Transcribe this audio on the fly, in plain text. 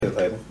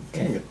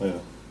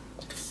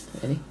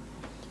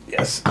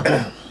Yes.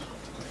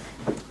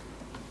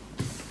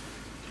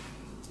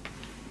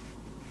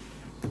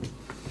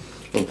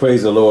 Well,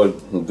 praise the Lord.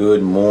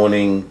 Good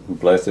morning.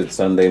 Blessed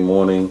Sunday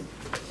morning.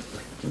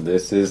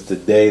 This is the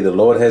day the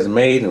Lord has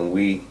made, and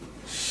we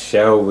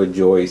shall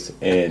rejoice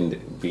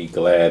and be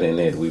glad in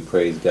it. We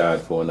praise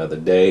God for another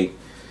day,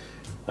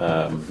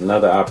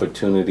 another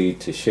opportunity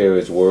to share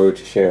His word,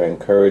 to share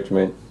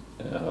encouragement,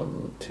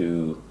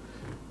 to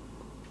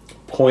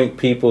point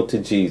people to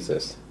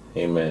Jesus.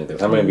 Amen.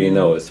 Because how many of you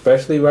know,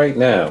 especially right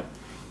now,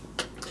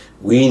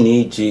 we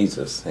need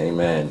Jesus.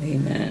 Amen.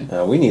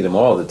 Amen. We need Him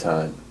all the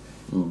time.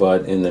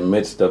 But in the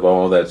midst of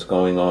all that's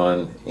going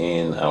on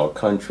in our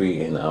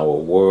country, in our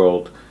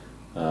world,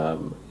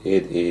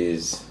 it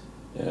is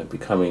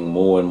becoming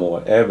more and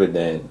more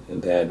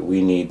evident that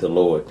we need the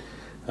Lord.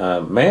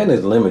 Man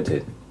is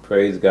limited,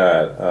 praise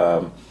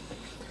God,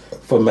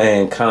 for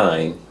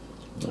mankind,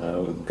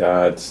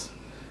 God's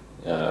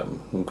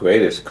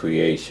greatest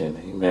creation.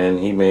 Amen.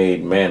 He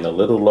made man a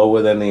little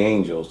lower than the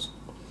angels,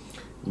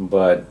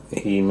 but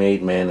He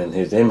made man in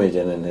His image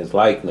and in His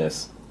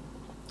likeness.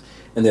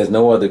 And there's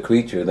no other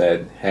creature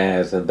that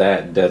has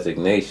that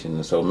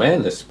designation. So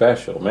man is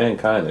special.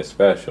 Mankind is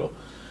special.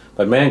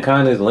 But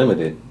mankind is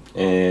limited.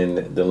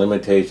 And the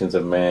limitations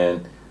of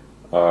man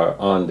are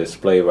on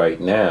display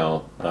right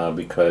now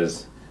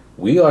because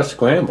we are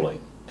scrambling.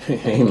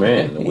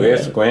 Amen. Yeah.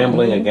 We're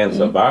scrambling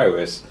against a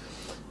virus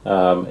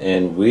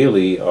and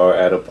really are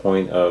at a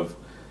point of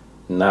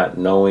not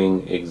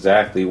knowing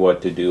exactly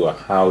what to do or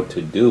how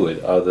to do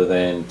it other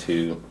than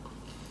to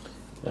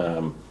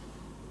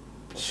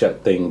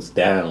shut things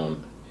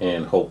down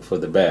and hope for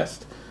the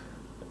best.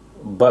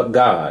 But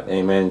God,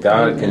 amen,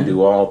 God can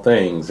do all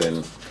things,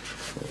 and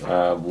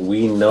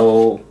we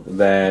know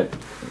that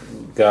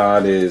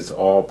God is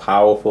all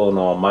powerful and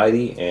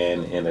almighty,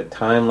 and in a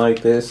time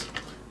like this,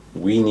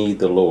 we need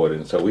the Lord.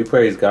 And so we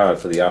praise God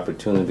for the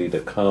opportunity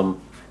to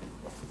come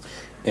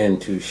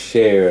and to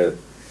share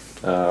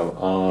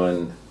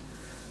on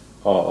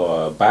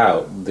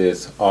about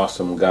this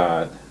awesome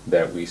God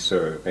that we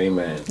serve.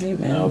 Amen.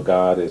 Amen. Our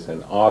God is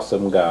an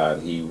awesome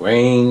God. He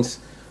reigns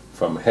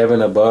from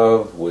heaven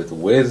above with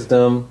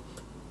wisdom,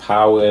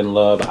 power, and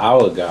love.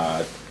 Our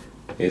God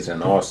is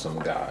an awesome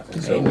God.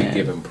 And so we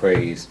give Him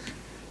praise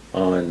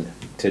on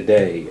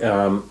today.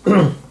 So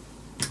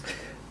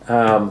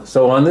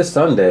on this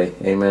Sunday,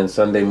 amen,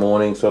 Sunday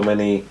morning, so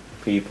many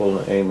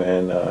people,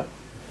 amen,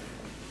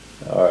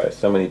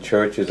 so many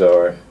churches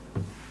are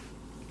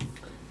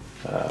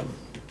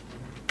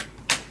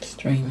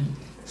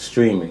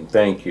streaming.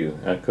 Thank you.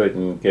 I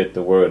couldn't get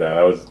the word out.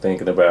 I was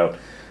thinking about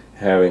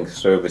having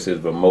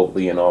services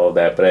remotely and all of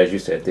that, but as you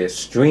said, they're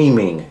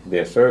streaming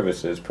their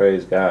services.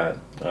 Praise God.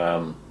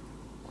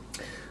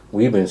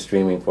 We've been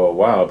streaming for a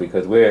while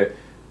because we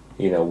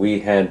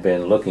had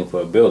been looking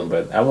for a building,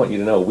 but I want you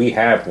to know we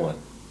have one.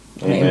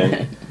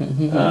 Amen.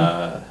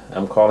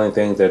 I'm calling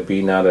things that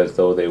be not as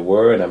though they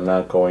were, and I'm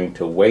not going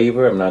to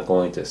waver. I'm not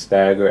going to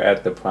stagger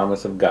at the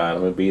promise of God.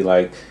 I'm going to be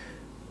like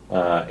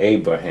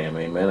Abraham,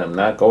 amen. I'm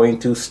not going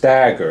to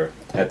stagger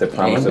at the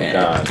promise of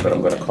God, but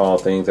I'm going to call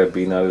things that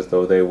be not as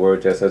though they were,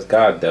 just as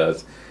God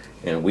does.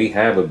 And we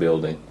have a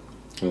building,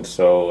 and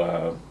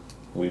so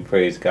we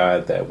praise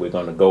God that we're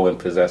going to go and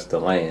possess the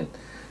land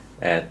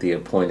at the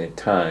appointed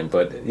time.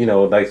 But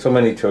like so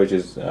many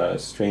churches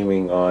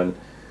streaming on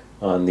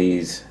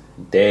these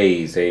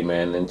days,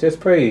 amen. And just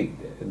pray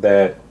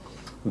that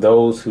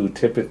those who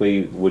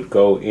typically would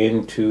go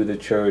into the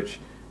church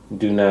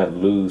do not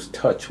lose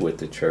touch with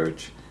the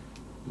church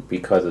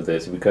because of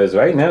this, because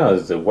right now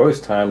is the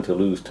worst time to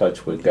lose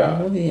touch with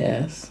God. Oh,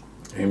 yes.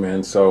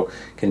 Amen. So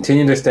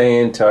continue to stay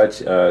in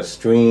touch,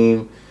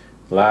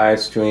 live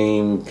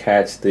stream,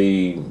 catch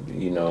the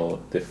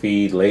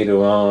feed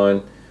later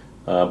on,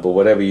 but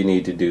whatever you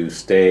need to do,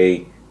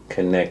 stay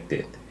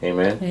connected.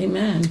 Amen.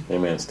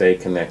 Amen. Stay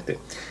connected.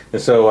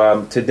 And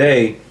so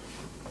today,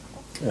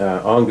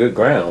 on good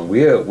ground,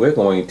 we're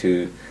going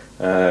to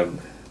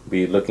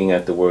be looking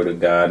at the Word of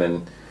God,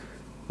 and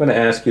I'm going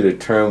to ask you to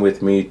turn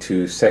with me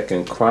to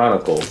 2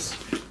 Chronicles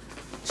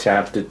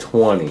chapter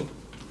 20.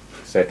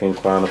 2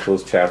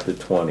 Chronicles chapter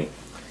 20.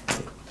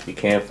 If you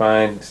can't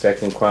find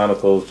 2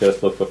 Chronicles,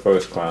 just look for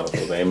 1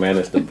 Chronicles. Amen.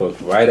 It's the book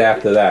right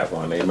after that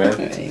one. Amen.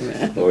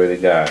 Amen. Glory to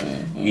God.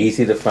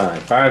 Easy to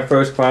find. Find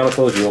 1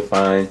 Chronicles, you'll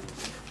find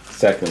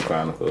 2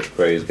 Chronicles.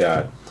 Praise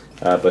God.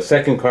 But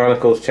 2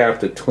 Chronicles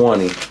chapter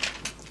 20,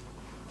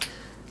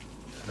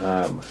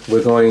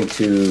 we're going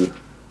to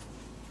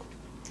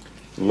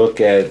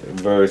look at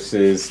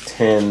verses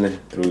 10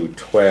 through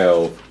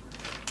 12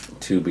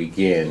 to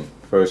begin.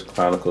 1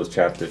 Chronicles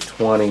chapter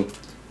 20. And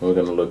we're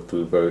going to look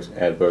through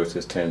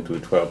verses 10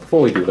 through 12.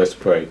 Before we do, let's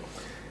pray.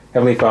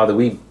 Heavenly Father,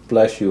 we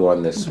bless you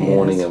on this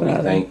morning, and we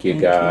thank you,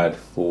 God,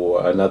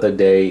 for another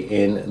day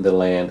in the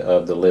land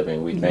of the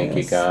living. We thank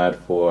you, God,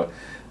 for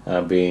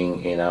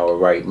being in our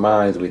right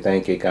minds. We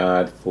thank you,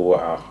 God, for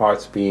our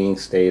hearts being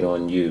stayed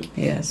on you.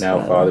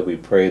 Now, Father, we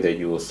pray that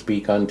you will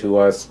speak unto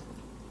us,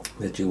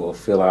 that you will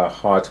fill our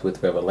hearts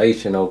with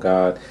revelation, O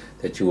God,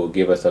 that you will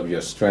give us of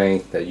your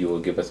strength, that you will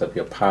give us of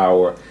your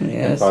power.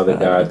 Yes, and Father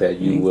God, that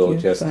you will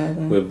just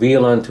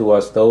reveal unto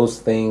us those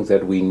things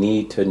that we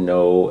need to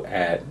know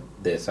at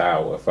this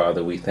hour.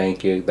 Father, we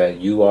thank you that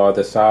you are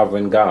the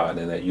sovereign God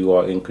and that you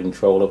are in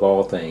control of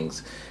all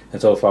things.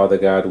 And so, Father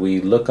God,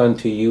 we look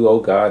unto you, O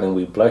God, and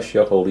we bless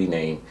your holy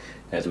name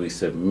as we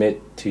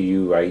submit to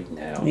you right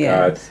now.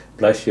 Yes. God,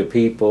 bless your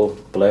people.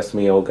 Bless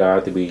me, O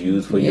God, to be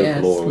used for your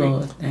glory.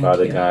 Lord,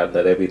 Father God,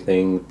 let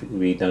everything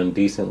be done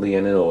decently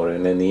and in order.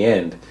 And in the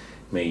end,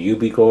 may you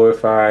be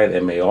glorified,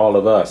 and may all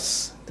of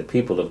us, the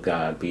people of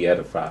God, be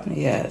edified.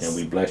 Yes. And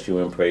we bless you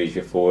and praise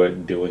you for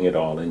doing it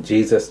all. In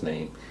Jesus'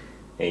 name,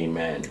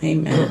 amen.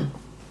 Amen.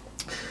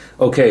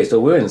 Okay, so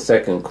we're in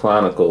 2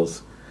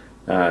 Chronicles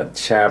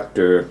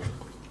chapter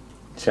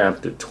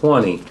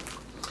 20,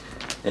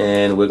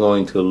 and we're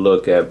going to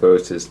look at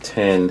verses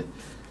 10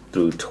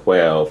 through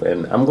 12.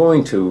 And I'm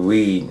going to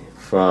read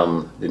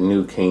from the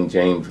New King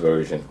James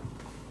Version.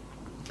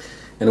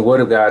 And the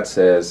Word of God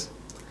says,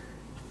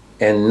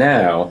 "And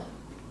now,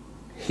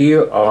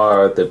 here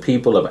are the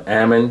people of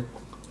Ammon,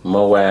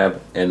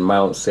 Moab, and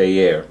Mount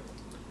Seir,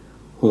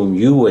 whom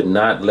you would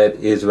not let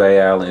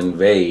Israel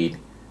invade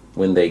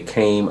when they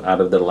came out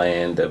of the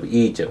land of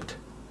Egypt.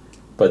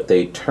 But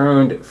they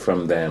turned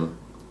from them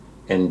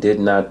and did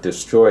not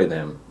destroy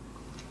them.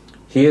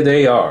 Here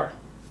they are,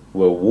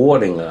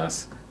 rewarding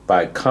us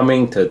by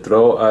coming to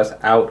throw us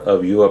out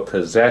of your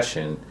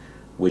possession,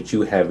 which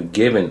you have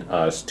given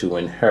us to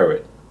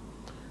inherit.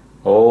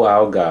 O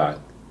our God,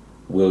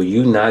 will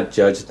you not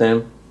judge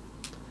them?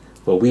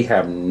 For we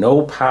have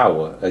no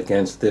power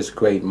against this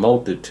great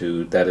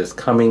multitude that is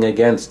coming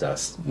against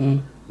us,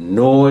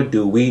 nor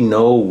do we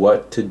know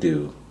what to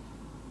do,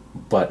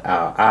 but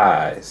our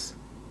eyes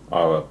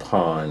are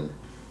upon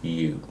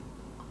you."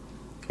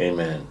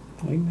 Amen.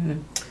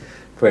 Amen.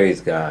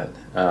 Praise God.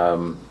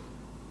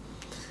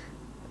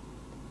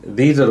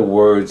 These are the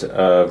words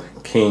of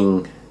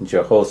King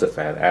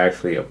Jehoshaphat,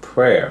 actually a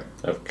prayer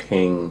of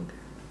King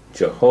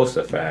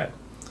Jehoshaphat,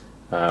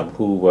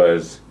 who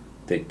was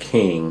the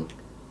king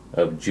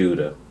of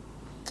Judah.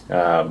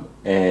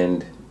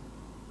 And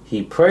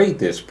he prayed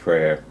this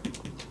prayer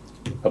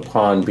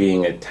upon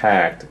being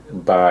attacked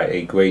by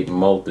a great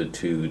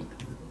multitude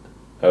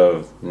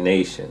of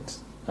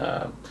nations.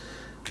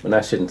 And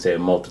I shouldn't say a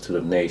multitude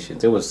of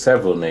nations. It was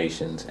several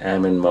nations,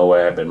 Ammon,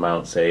 Moab, and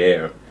Mount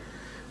Seir.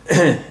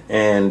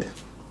 And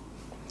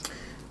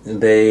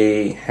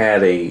they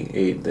had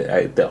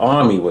the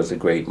army was a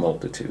great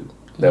multitude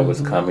that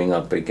was coming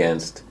up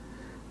against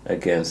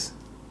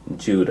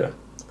Judah.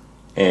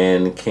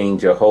 And King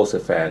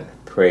Jehoshaphat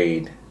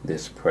prayed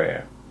this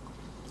prayer.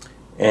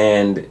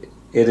 And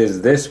it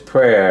is this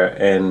prayer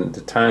and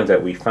the times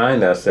that we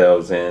find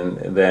ourselves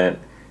in that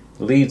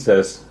leads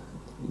us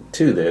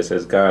to this,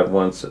 as God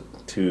wants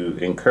to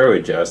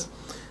encourage us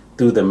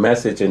through the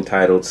message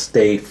entitled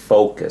 "Stay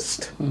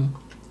Focused."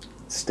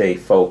 Stay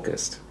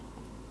focused.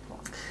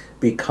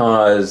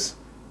 Because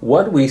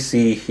what we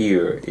see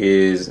here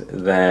is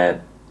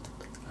that,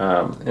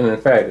 and in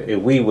fact, if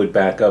we would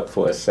back up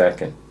for a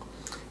second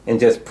and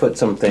just put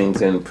some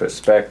things in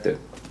perspective.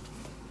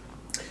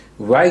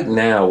 Right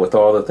now, with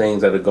all the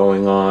things that are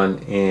going on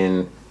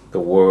in the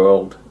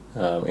world,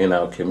 in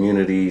our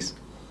communities,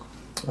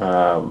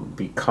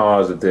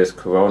 because of this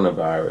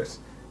coronavirus,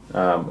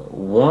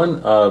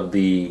 one of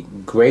the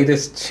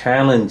greatest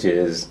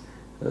challenges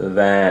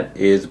that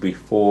is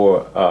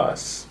before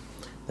us,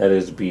 that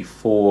is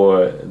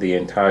before the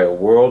entire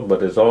world,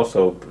 but is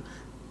also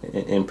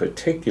in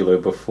particular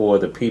before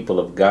the people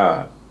of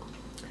God,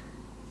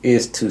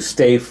 is to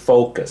stay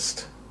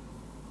focused.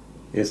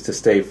 Is to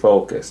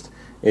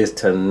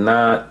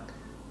not,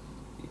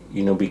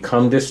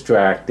 become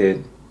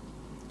distracted,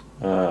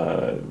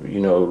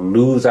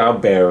 lose our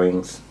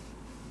bearings,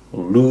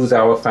 lose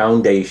our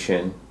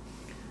foundation,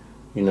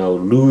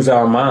 lose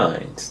our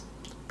minds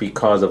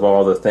because of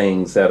all the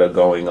things that are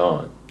going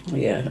on.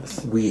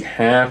 Yes. We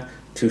have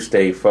to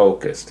stay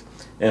focused.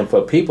 And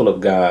for people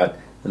of God,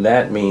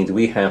 that means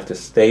we have to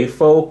stay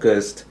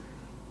focused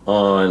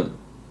on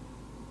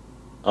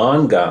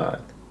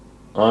God,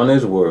 on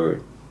His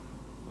Word,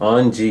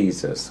 on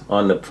Jesus,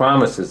 on the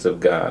promises of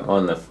God,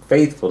 on the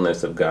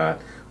faithfulness of God.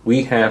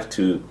 We have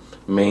to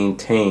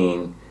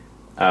maintain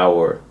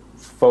our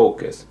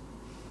focus.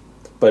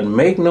 But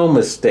make no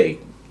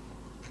mistake,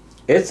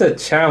 it's a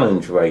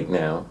challenge right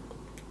now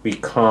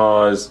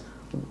because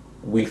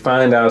we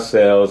find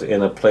ourselves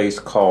in a place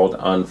called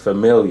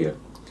unfamiliar.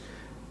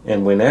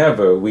 And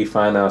whenever we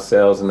find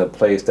ourselves in a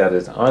place that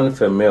is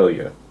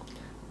unfamiliar,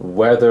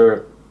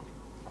 whether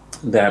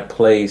that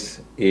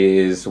place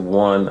is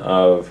one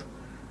of,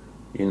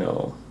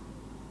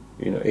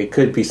 it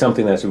could be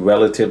something that's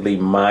relatively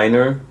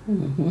minor,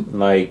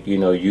 like,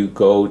 you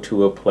go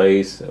to a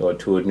place or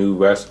to a new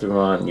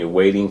restaurant, and you're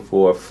waiting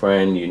for a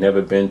friend, you've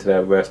never been to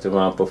that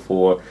restaurant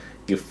before,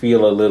 you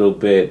feel a little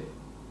bit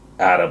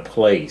out of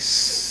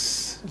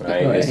place,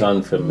 right? It's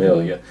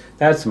unfamiliar.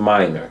 That's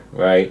minor,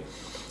 right?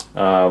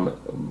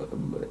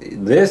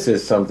 This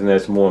is something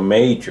that's more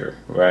major,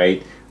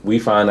 right? we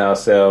find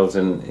ourselves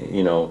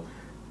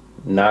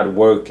not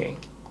working,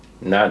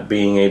 not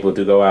being able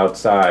to go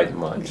outside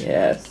much,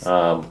 Yes.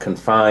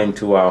 Confined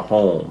to our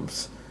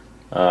homes,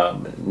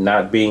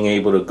 not being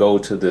able to go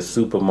to the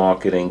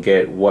supermarket and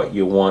get what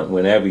you want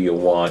whenever you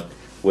want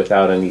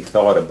without any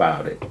thought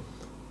about it.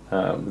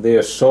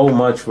 There's so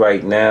much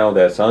right now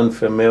that's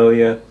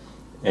unfamiliar,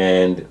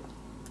 and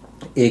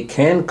it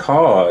can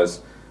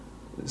cause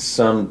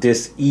some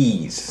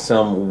dis-ease,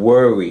 some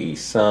worry,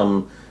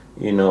 some,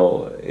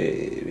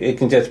 it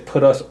can just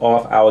put us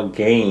off our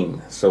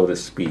game, so to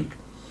speak,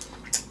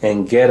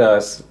 and get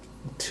us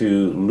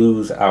to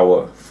lose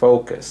our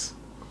focus.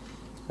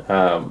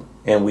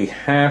 And we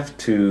have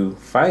to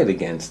fight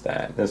against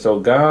that. And so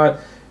God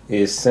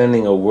is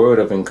sending a word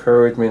of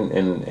encouragement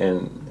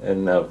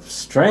and of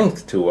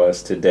strength to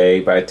us today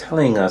by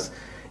telling us,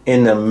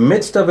 in the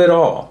midst of it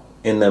all,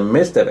 in the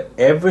midst of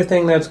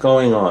everything that's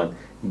going on,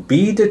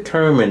 be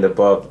determined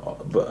above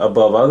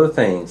other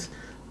things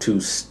to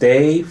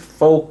stay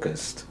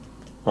focused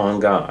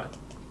on God.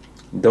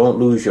 Don't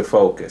lose your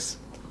focus.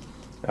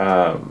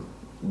 Don't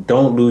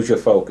lose your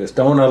focus.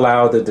 Don't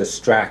allow the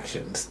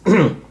distractions.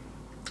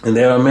 And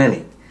there are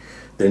many.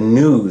 The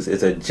news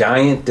is a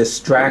giant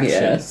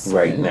distraction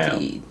right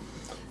indeed.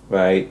 now.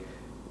 Right?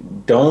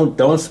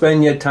 Don't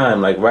spend your time,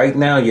 like right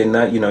now you're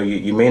not,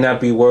 you may not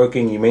be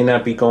working, you may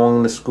not be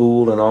going to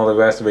school and all the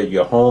rest of it.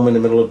 You're home in the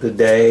middle of the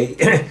day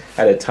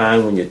at a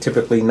time when you're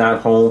typically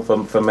not home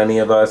for many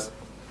of us.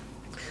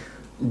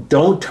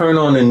 Don't turn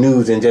on the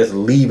news and just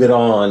leave it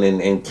on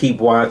and keep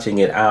watching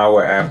it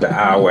hour after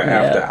hour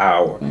after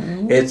hour.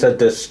 Mm-hmm. It's a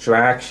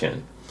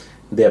distraction.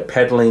 They're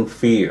peddling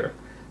fear.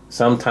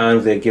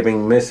 Sometimes they're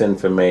giving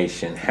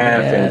misinformation,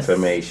 half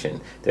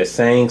information. They're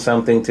saying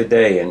something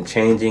today and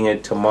changing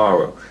it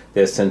tomorrow.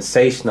 They're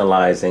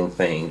sensationalizing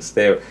things.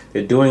 They're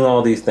doing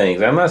all these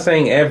things. I'm not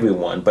saying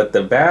everyone, but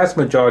the vast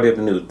majority of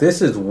the news,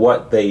 this is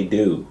what they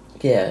do.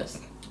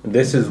 Yes.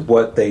 This is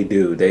what they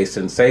do. They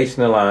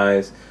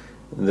sensationalize,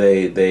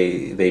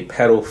 they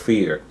peddle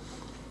fear.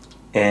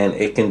 And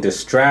it can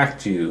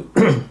distract you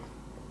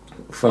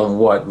from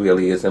what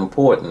really is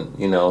important,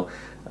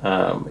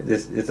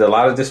 It's a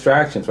lot of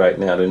distractions right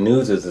now. The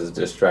news is a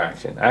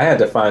distraction. I had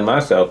to find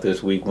myself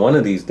this week, one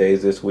of these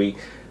days this week,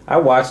 I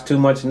watched too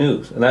much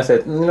news. And I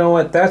said, you know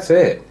what, that's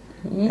it.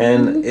 Mm-hmm.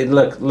 And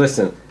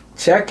listen,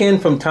 check in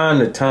from time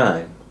to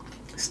time.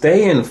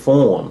 Stay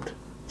informed.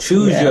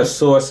 Choose your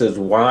sources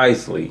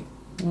wisely,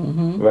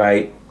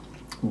 right?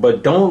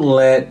 But don't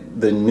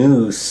let the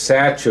news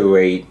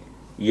saturate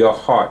your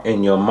heart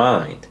and your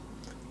mind.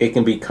 It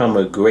can become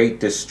a great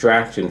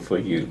distraction for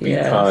you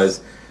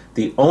because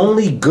the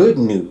only good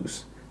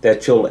news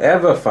that you'll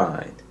ever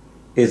find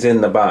is in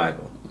the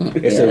Bible.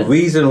 It's a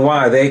reason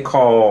why they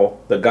call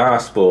the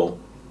gospel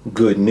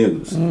good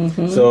news.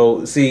 Mm-hmm.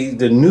 So, see,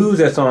 the news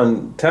that's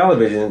on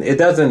television, it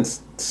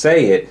doesn't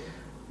say it,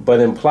 but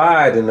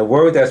implied in the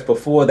word that's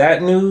before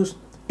that news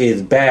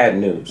is bad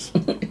news.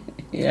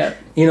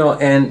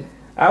 And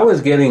I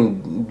was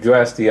getting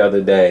dressed the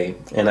other day,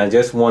 and I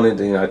just wanted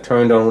to, I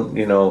turned on,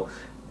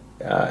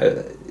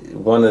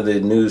 one of the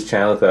news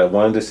channels. I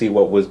wanted to see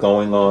what was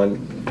going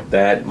on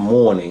that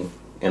morning.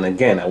 And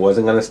again, I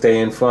wasn't going to stay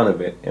in front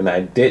of it, and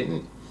I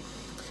didn't.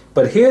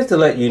 But here's to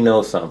let you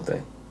know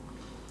something.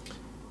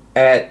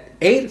 At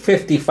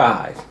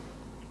 8:55,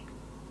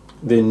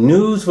 the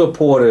news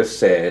reporter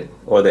said,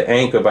 or the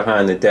anchor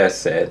behind the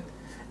desk said,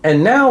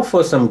 and now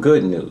for some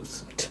good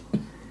news.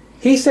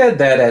 He said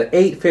that at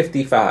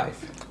 8:55.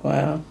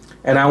 Wow.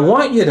 And I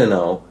want you to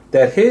know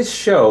that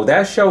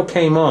that show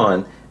came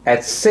on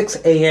at 6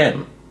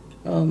 a.m.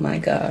 Oh my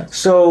God.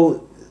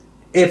 So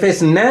if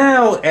it's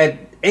now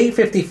at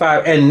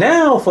 8:55 and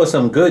now for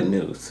some good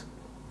news,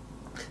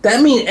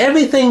 that means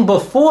everything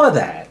before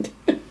that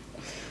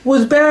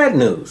was bad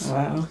news.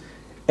 Wow.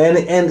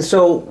 And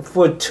so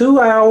for 2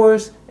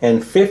 hours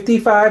and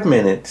 55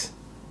 minutes,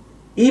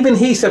 even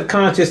he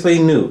subconsciously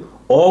knew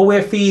all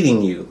we're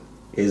feeding you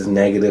is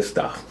negative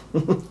stuff.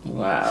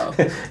 Wow.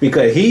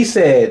 Because he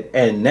said,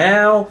 and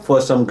now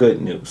for some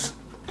good news.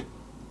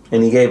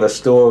 And he gave a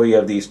story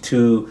of these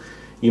two,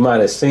 you might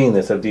have seen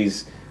this, of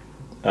these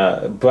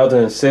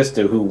brother and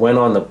sister who went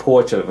on the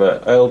porch of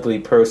an elderly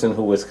person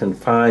who was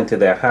confined to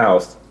their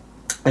house,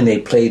 and they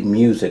played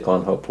music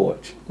on her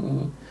porch.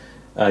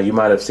 Mm-hmm. You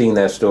might have seen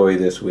that story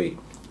this week.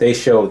 They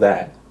showed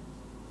that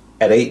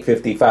at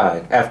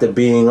 8:55 after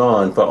being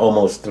on for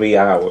almost 3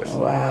 hours.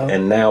 Wow.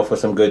 And now for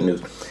some good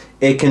news.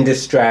 It can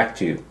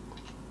distract you.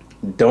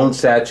 Don't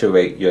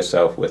saturate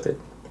yourself with it.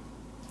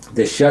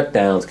 The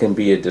shutdowns can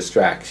be a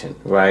distraction,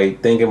 right?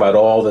 Thinking about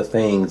all the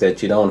things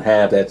that you don't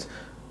have, that's,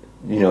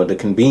 the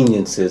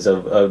conveniences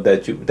of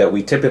that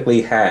we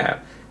typically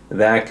have,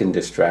 that can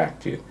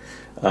distract you.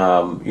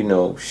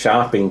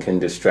 Shopping can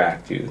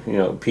distract you.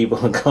 People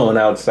are going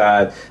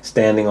outside,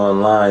 standing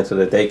online so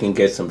that they can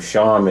get some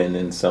Charmin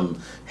and some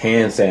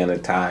hand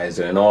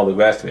sanitizer and all the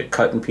rest of it,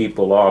 cutting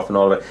people off and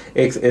all that.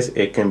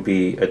 It can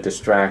be a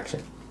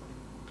distraction.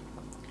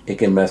 It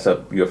can mess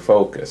up your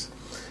focus.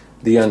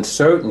 The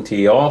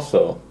uncertainty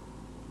also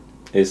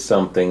is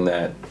something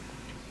that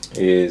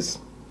is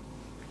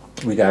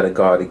we got to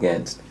guard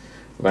against,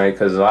 right?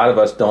 Because a lot of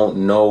us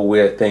don't know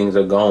where things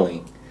are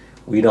going.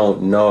 We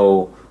don't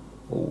know,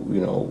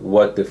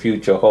 what the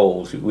future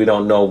holds. We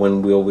don't know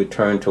when we'll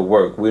return to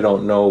work. We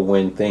don't know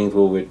when things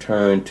will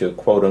return to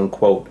quote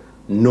unquote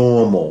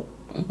normal.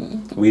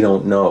 We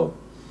don't know.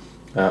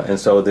 And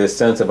so this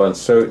sense of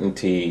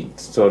uncertainty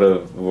sort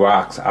of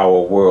rocks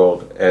our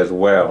world as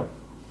well.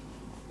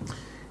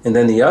 And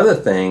then the other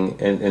thing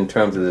in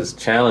terms of this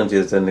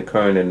challenges in the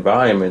current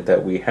environment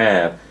that we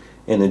have,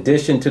 in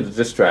addition to the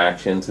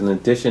distractions, in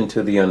addition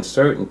to the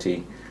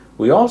uncertainty,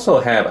 we also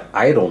have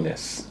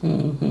idleness.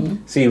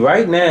 See,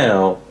 right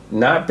now,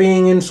 not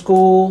being in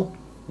school,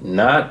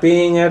 not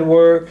being at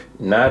work,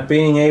 not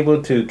being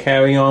able to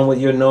carry on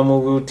with your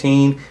normal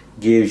routine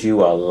gives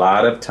you a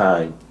lot of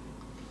time.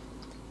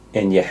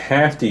 And you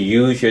have to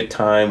use your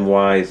time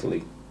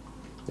wisely.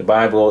 The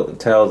Bible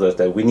tells us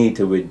that we need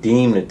to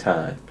redeem the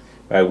time.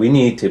 Right? We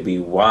need to be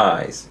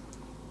wise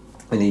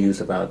in the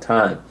use of our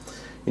time.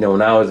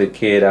 When I was a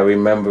kid, I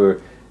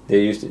remember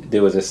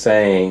there was a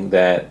saying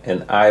that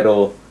an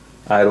idle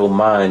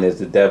mind is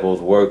the devil's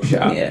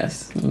workshop.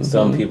 Yes.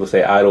 Some people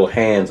say idle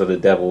hands are the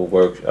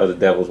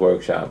devil's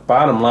workshop.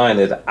 Bottom line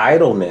is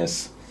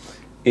idleness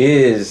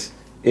is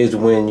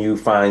when you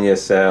find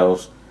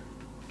yourself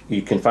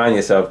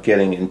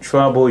getting in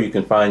trouble. You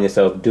can find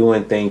yourself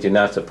doing things you're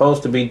not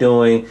supposed to be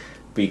doing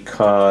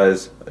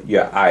because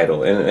you're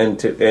idle.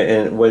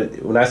 And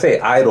when I say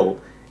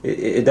idle,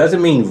 it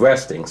doesn't mean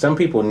resting. Some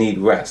people need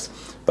rest.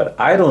 But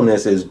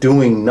idleness is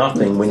doing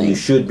nothing when you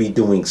should be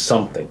doing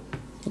something.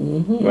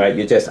 Right?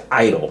 You're just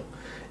idle.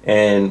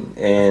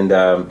 And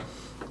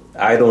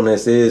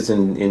idleness is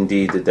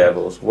indeed the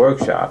devil's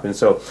workshop. And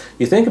so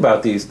you think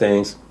about these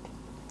things,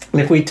 and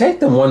if we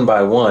take them one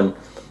by one,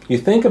 you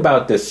think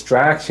about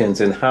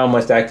distractions and how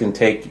much that can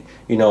take,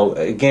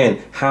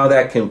 again, how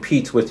that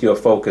competes with your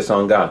focus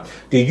on God.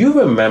 Do you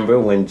remember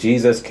when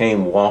Jesus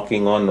came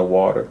walking on the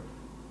water?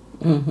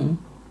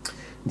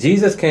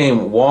 Jesus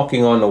came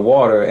walking on the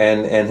water,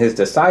 and his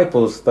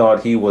disciples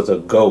thought he was a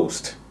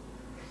ghost.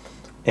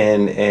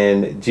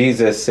 And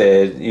Jesus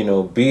said,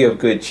 be of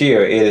good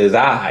cheer, it is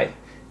I.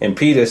 And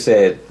Peter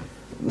said,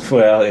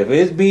 well, if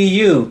it be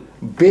you,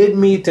 bid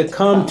me to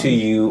come to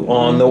you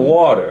on the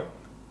water.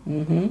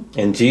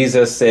 And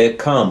Jesus said,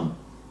 come.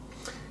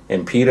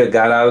 And Peter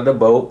got out of the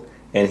boat,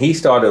 and he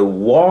started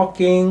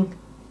walking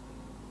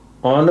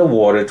on the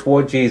water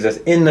toward Jesus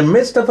in the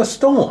midst of a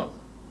storm.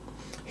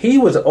 He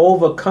was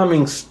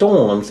overcoming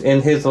storms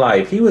in his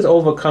life. He was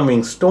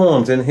overcoming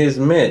storms in his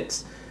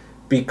midst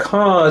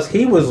because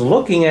he was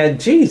looking at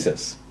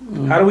Jesus.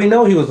 How do we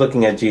know he was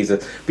looking at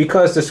Jesus?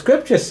 Because the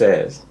scripture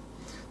says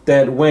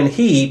that when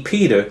he,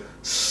 Peter,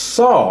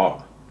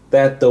 saw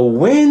that the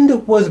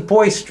wind was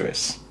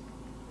boisterous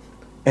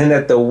and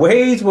that the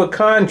waves were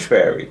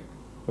contrary,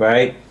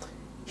 right,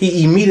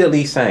 he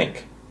immediately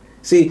sank.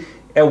 See,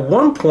 at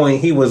one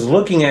point he was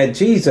looking at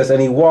Jesus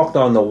and he walked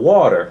on the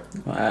water.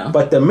 Wow.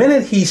 But the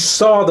minute he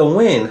saw the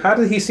wind, how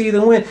did he see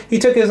the wind? He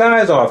took his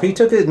eyes off.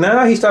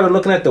 Now he started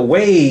looking at the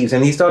waves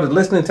and he started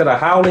listening to the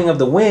howling of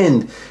the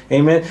wind.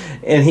 Amen.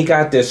 And he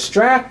got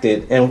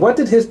distracted. And what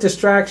did his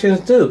distractions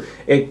do?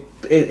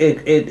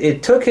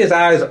 It took his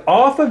eyes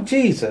off of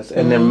Jesus.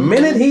 And the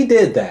minute he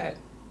did that,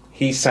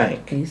 he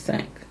sank.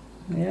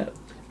 Yep.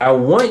 I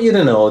want you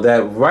to know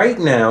that right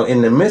now,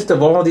 in the midst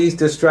of all these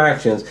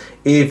distractions,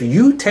 if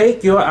you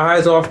take your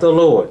eyes off the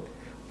Lord,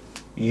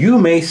 you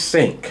may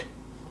sink.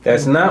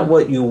 That's not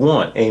what you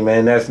want.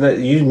 Amen.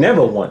 You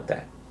never want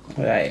that.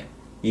 Right.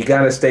 You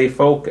got to stay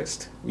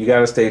focused. You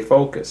got to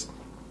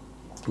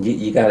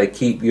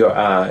keep your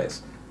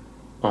eyes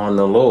on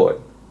the Lord.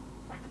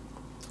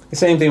 The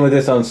same thing with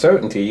this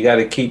uncertainty. You got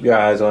to keep your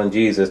eyes on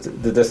Jesus.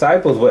 The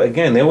disciples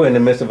they were in the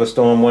midst of a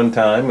storm one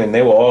time, and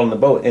they were all in the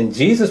boat. And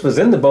Jesus was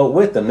in the boat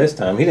with them this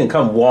time. He didn't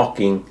come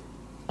walking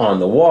on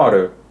the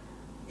water.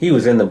 He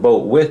was in the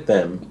boat with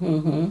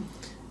them.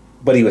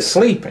 But he was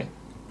sleeping.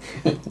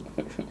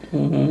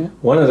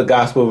 One of the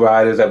gospel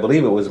writers, I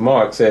believe it was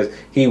Mark, says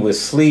he was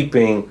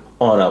sleeping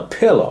on a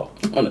pillow.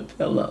 On a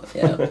pillow,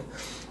 yeah.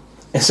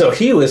 And so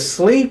he was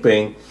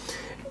sleeping,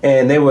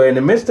 and they were in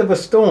the midst of a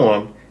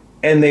storm,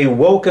 and they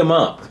woke him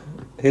up.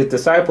 His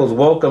disciples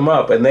woke him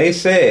up, and they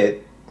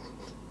said,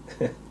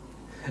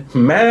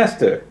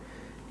 Master,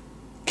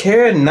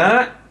 care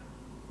not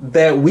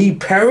that we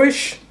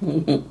perish?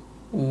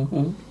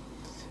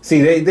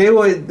 See, they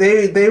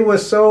were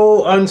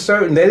so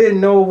uncertain. They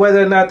didn't know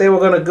whether or not they were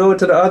going to go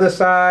to the other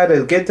side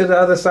or get to the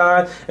other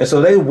side. And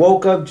so they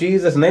woke up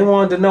Jesus, and they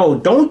wanted to know,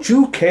 don't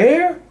you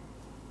care?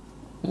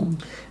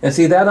 And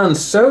see, that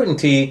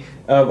uncertainty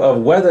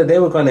of whether they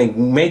were going to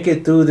make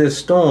it through this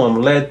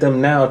storm led them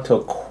now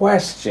to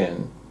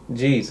question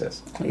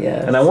Jesus.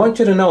 Yes. And I want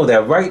you to know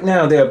that right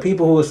now there are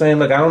people who are saying,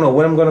 look, I don't know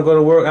when I'm going to go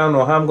to work. I don't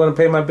know how I'm going to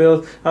pay my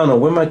bills. I don't know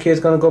when my kid's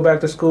going to go back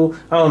to school.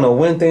 I don't know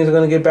when things are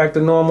going to get back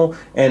to normal.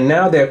 And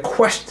now they're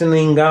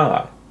questioning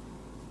God.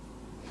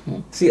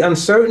 See,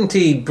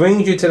 uncertainty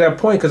brings you to that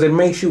point because it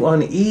makes you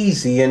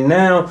uneasy. And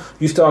now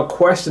you start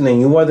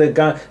questioning whether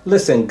God...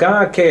 Listen,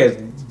 God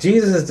cares.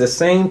 Jesus is the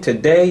same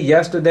today,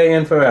 yesterday,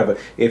 and forever.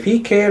 If he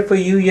cared for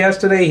you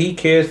yesterday, he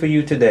cares for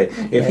you today.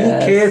 If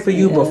he cared for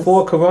you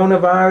before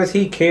coronavirus,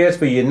 he cares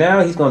for you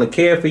now. He's going to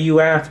care for you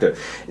after.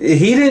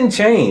 He didn't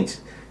change.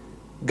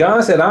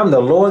 God said, I'm the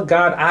Lord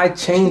God, I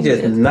change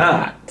it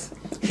not.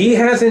 He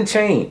hasn't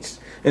changed.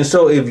 And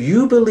so if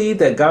you believe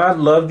that God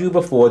loved you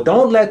before,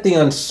 don't let the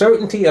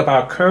uncertainty of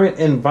our current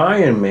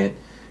environment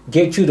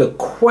get you to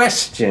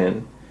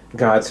question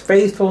God's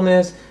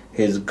faithfulness,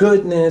 his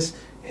goodness,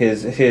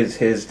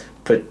 his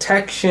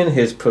protection,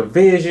 his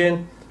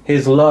provision,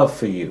 his love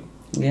for you.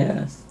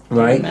 Yes.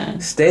 Right?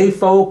 Amen. Stay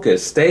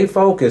focused. Stay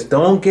focused.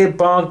 Don't get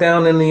bogged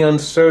down in the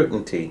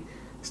uncertainty.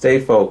 Stay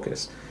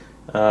focused.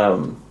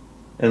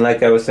 And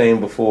like I was saying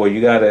before, you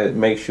got to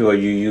make sure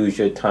you use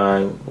your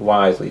time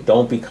wisely.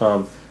 Don't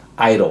become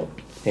idle.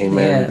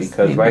 Amen. Yes,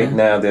 because amen. right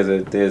now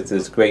there's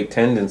this great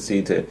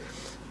tendency to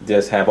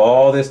just have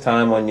all this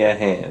time on your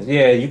hands.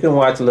 Yeah, you can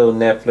watch a little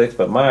Netflix,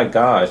 but my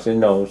gosh,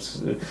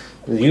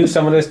 use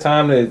some of this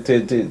time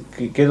to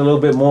get a little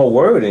bit more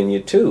word in you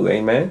too.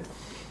 Amen.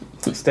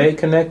 Stay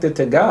connected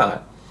to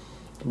God.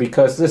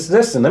 Because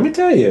listen, let me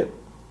tell you,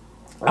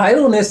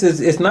 idleness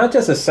it's not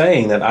just a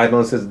saying that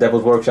idleness is the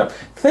devil's workshop.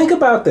 Think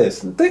about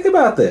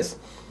this.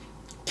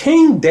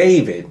 King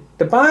David,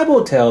 the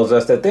Bible tells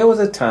us that there was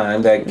a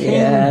time that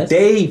King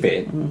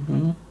David,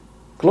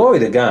 glory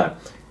to God,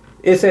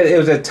 it said it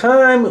was a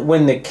time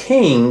when the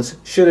kings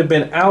should have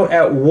been out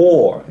at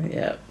war.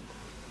 Yep.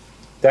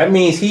 That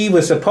means he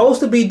was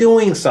supposed to be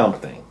doing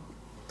something.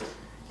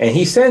 And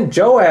he sent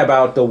Joab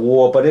out to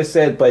war, but it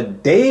said,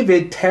 but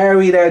David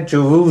tarried at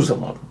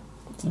Jerusalem.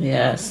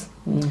 Yes.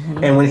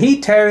 Mm-hmm. And when he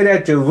tarried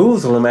at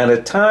Jerusalem at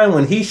a time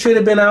when he should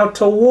have been out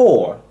to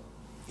war,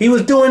 he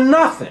was doing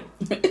nothing.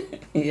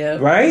 Yeah.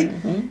 Right?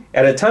 Mm-hmm.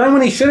 At a time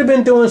when he should have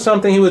been doing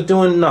something, he was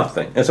doing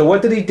nothing. And so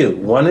what did he do?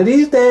 One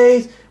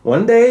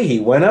day he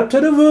went up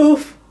to the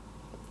roof,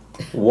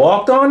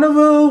 walked on the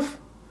roof,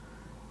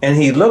 and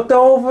he looked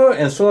over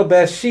and saw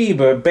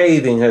Bathsheba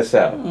bathing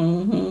herself.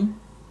 Mm-hmm.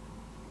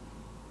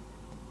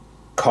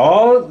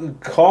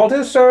 Called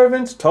his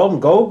servants, told them,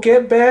 go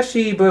get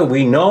Bathsheba.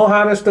 We know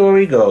how the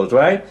story goes,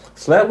 right?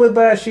 Slept with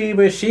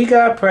Bathsheba. She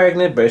got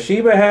pregnant.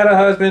 Bathsheba had a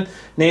husband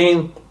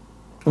named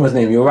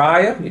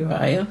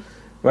Uriah.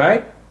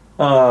 Right?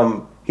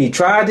 He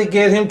tried to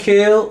get him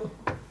killed.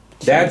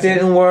 That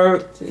didn't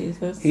work.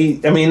 Jesus. He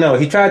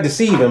tried to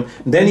deceive him.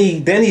 Then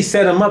he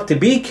set him up to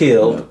be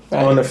killed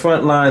on the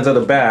front lines of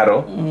the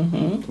battle.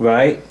 Mm-hmm.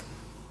 Right?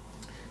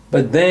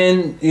 But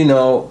then,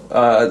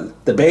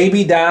 the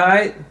baby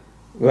died.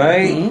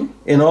 Right? Mm-hmm.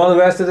 And all the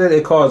rest of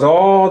it caused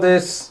all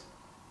this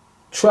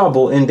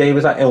trouble in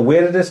David's life. And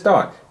where did it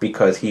start?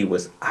 Because he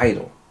was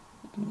idle.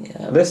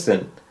 Yeah.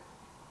 Listen,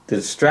 the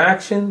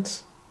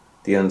distractions,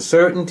 the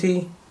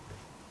uncertainty,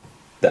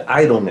 the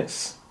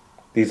idleness.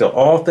 These are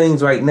all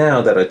things right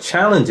now that are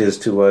challenges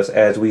to us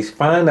as we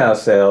find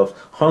ourselves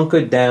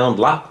hunkered down,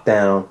 locked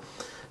down,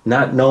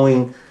 not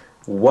knowing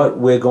what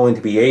we're going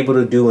to be able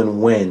to do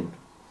and when.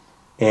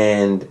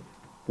 And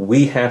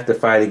we have to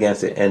fight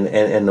against it.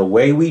 And the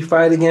way we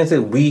fight against it,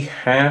 we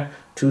have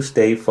to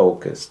stay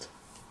focused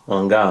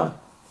on God.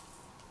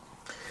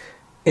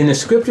 In the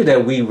scripture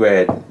that we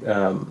read,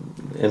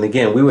 and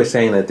again, we were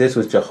saying that this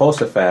was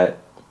Jehoshaphat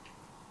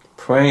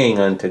praying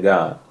unto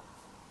God.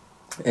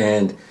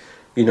 And,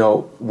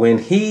 when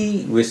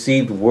he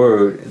received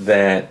word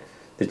that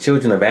the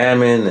children of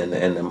Ammon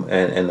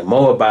and the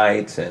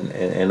Moabites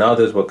and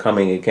others were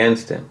coming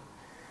against him,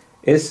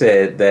 it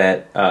said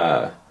that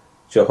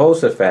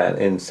Jehoshaphat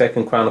in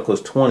 2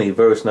 Chronicles 20,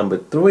 verse number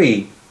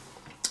 3,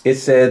 it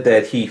said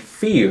that he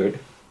feared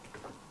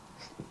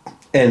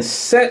and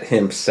set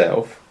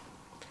himself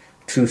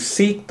to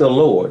seek the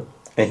Lord,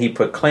 and he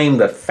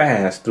proclaimed a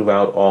fast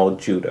throughout all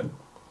Judah.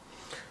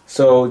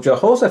 So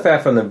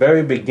Jehoshaphat, from the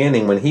very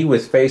beginning, when he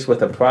was faced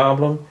with a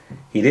problem,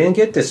 he didn't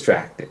get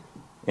distracted.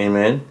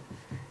 Amen.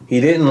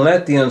 He didn't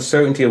let the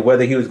uncertainty of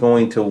whether he was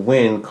going to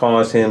win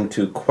cause him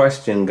to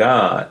question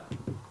God.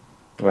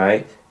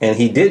 Right? And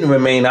he didn't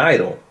remain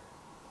idle.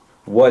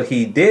 What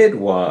he did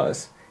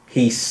was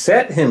he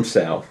set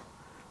himself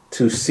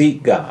to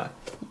seek God.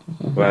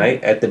 Mm-hmm.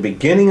 Right? At the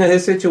beginning of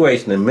his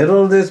situation, in the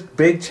middle of this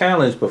big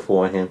challenge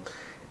before him,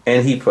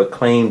 and he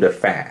proclaimed a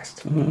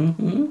fast.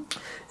 Mm-hmm.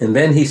 And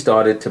then he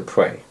started to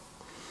pray.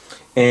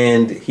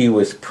 And he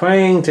was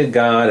praying to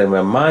God and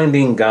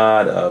reminding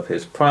God of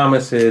his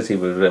promises. He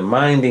was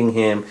reminding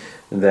him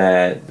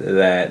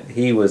that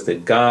he was the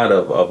God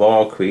of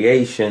all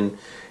creation.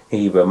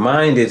 He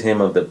reminded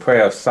him of the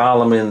prayer of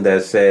Solomon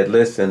that said,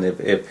 listen,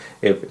 if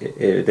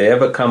there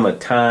ever come a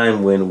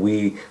time when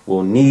we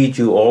will need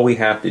you, all we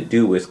have to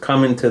do is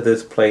come into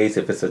this place.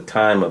 If it's a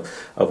time of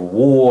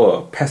war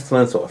or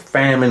pestilence or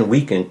famine,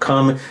 we can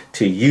come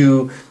to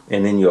you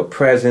and in your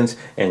presence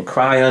and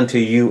cry unto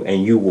you,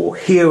 and you will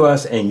hear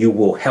us and you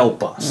will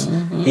help us.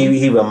 Mm-hmm.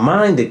 He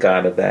reminded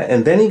God of that.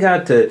 And then he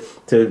got to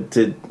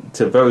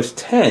verse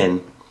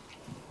 10,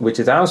 which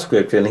is our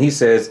scripture, and he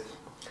says,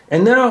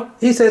 and now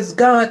he says,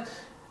 God,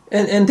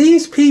 and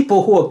these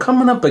people who are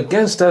coming up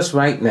against us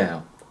right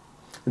now,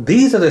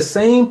 these are the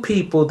same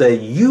people that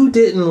you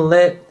didn't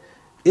let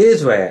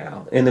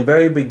Israel in the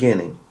very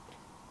beginning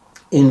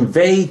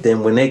invade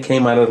them when they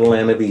came out of the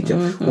land of Egypt.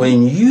 Mm-hmm.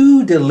 When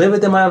you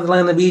delivered them out of the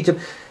land of Egypt,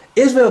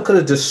 Israel could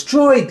have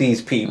destroyed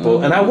these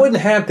people, and I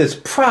wouldn't have this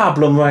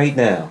problem right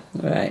now.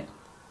 Right.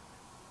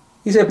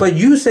 He said, but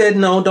you said,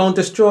 no, don't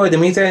destroy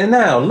them. He said,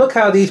 now, look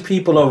how these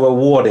people are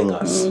rewarding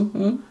us.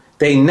 Mm-hmm.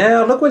 They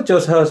now, look what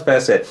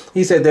Jehoshaphat said.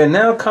 He said, they're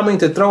now coming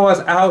to throw us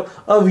out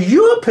of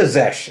your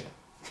possession.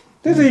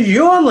 This is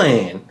your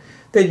land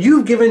that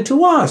you've given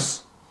to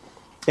us.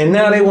 And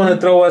now they want to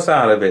throw us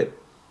out of it.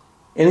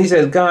 And he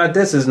says, God,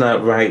 this is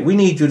not right. We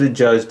need you to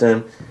judge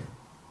them.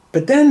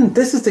 But then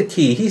this is the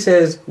key. He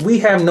says, we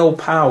have no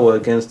power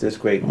against this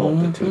great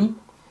multitude. Mm-hmm.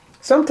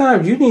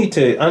 Sometimes you need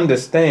to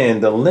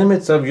understand the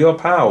limits of your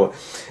power.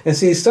 And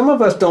see, some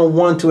of us don't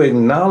want to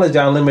acknowledge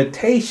our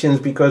limitations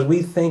because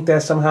we think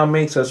that somehow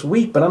makes us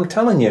weak. But I'm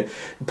telling you,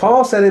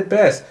 Paul said it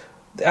best.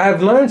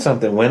 I've learned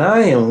something. When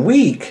I am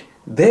weak,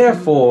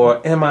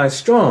 therefore am I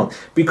strong.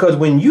 Because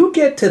when you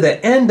get to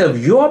the end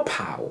of your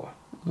power,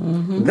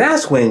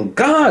 that's when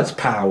God's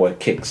power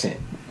kicks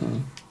in.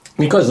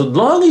 Because as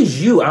long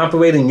as you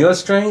operate in your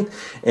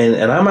strength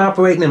and I'm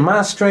operating in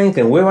my strength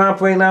and we're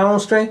operating our own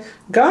strength,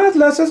 God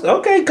lets us,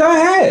 okay, go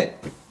ahead.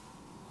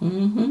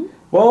 Mm-hmm.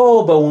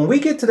 Whoa, but when we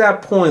get to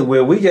that point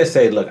where we just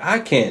say, look, I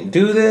can't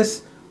do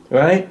this,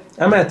 right?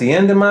 I'm at the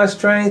end of my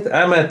strength.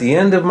 I'm at the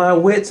end of my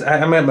wits.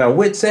 I'm at my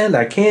wits' end.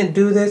 I can't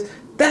do this.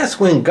 That's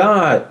when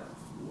God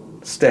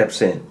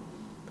steps in.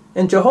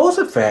 And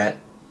Jehoshaphat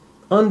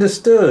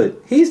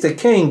understood. He's the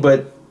king,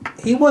 but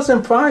he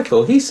wasn't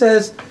prideful. He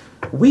says,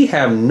 we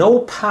have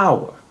no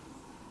power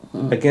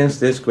against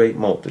this great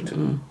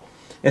multitude.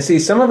 And see,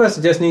 some of us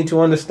just need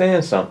to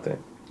understand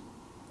something.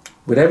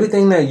 With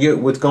everything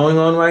what's going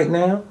on right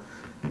now,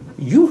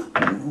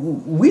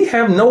 we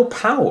have no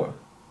power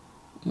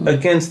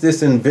against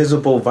this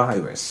invisible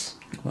virus.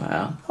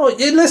 Wow. Oh,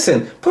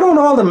 listen, put on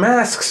all the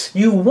masks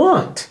you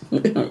want.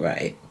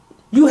 Right.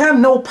 You have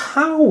no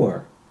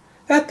power.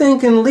 That thing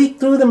can leak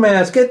through the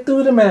mask, get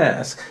through the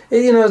mask.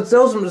 You know,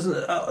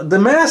 the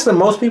masks that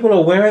most people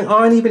are wearing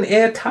aren't even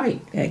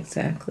airtight.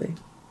 Exactly.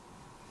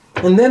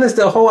 And then it's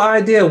the whole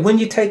idea of when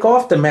you take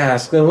off the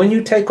mask and when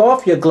you take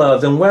off your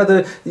gloves and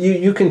whether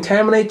you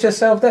contaminate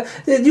yourself. That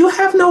you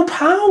have no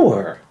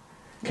power.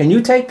 Can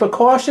you take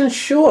precautions?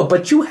 Sure,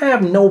 but you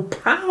have no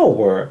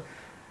power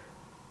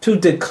to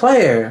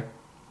declare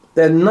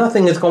that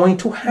nothing is going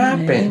to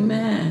happen.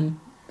 Amen.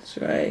 That's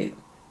right.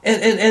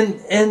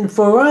 And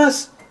for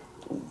us,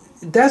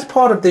 that's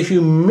part of the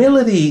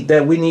humility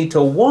that we need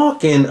to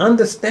walk in,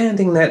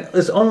 understanding that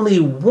there's only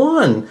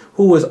one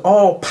who is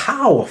all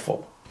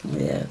powerful.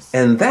 Yes.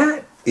 And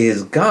that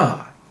is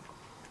God.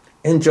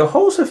 And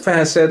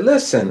Jehoshaphat said,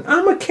 listen,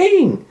 I'm a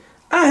king.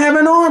 I have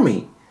an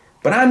army.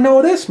 But I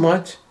know this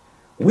much.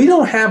 We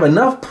don't have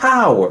enough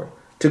power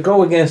to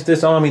go against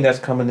this army that's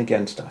coming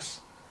against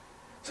us.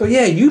 So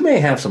yeah, you may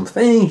have some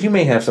things, you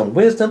may have some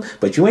wisdom,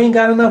 but you ain't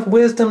got enough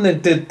wisdom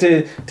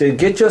to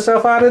get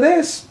yourself out of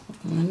this.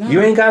 No. You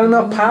ain't got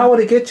enough power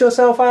to get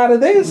yourself out of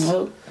this.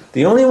 No.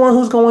 The only one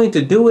who's going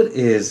to do it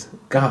is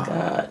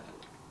God.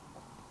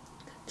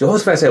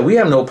 Jehoshaphat said, we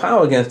have no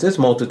power against this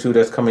multitude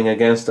that's coming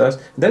against us.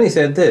 Then he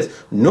said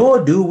this,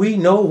 nor do we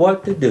know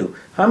what to do.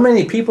 How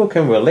many people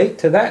can relate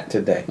to that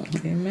today?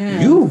 Amen.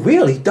 You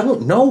really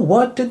don't know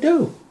what to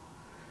do.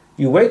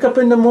 You wake up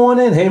in the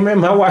morning. Hey, man,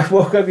 my wife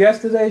woke up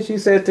yesterday. She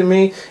said to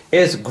me,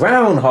 it's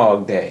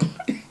Groundhog Day.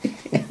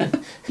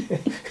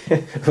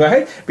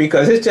 Right?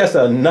 Because it's just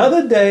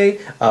another day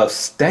of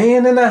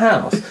staying in the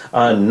house.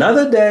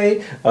 Another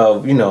day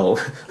of,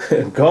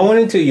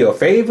 going into your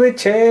favorite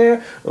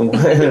chair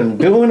and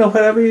doing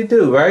whatever you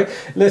do, right?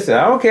 Listen,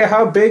 I don't care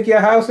how big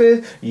your house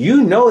is.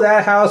 You know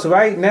that house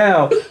right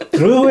now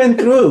through and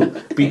through.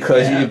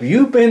 Because if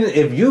you've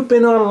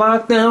been on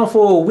lockdown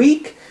for a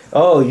week,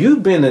 oh,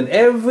 you've been in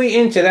every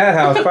inch of that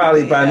house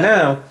probably by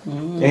now.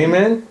 Mm-hmm.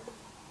 Amen?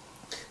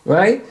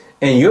 Right?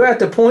 And you're at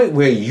the point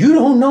where you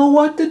don't know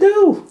what to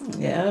do.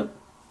 Yep.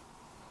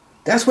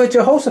 That's what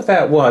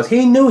Jehoshaphat was.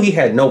 He knew he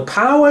had no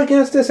power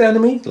against this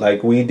enemy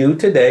like we do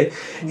today.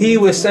 Mm-hmm. He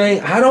was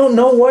saying, I don't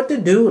know what to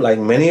do, like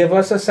many of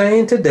us are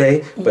saying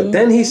today. But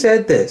then he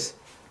said this,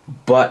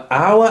 but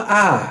our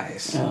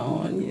eyes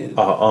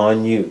are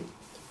on you.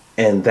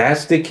 And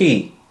that's the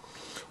key.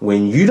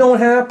 When you don't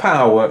have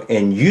power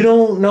and you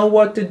don't know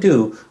what to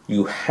do,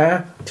 you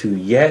have to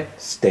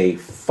yet stay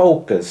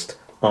focused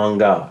on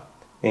God.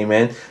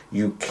 Amen.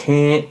 You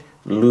can't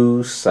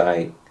lose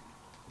sight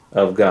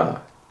of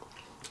God.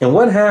 And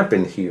what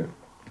happened here?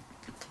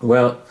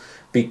 Well,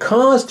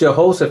 because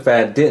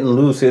Jehoshaphat didn't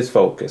lose his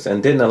focus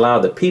and didn't allow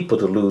the people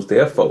to lose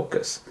their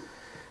focus,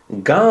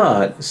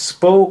 God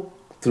spoke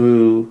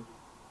through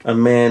a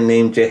man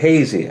named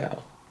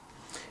Jahaziel.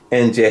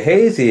 And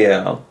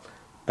Jahaziel,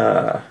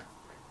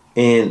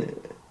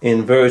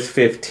 in verse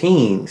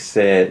 15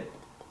 said,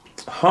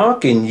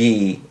 hearken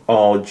ye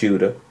all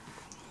Judah,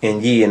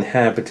 and ye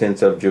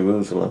inhabitants of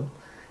Jerusalem,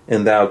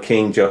 and thou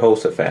King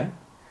Jehoshaphat.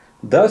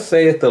 Thus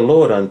saith the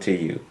Lord unto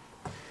you,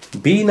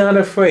 Be not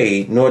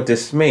afraid nor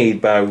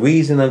dismayed by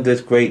reason of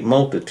this great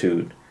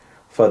multitude,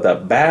 for the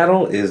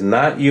battle is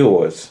not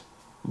yours,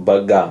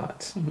 but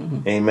God's.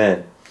 Mm-hmm.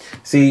 Amen.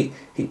 See,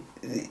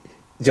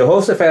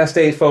 Jehoshaphat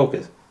stayed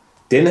focused.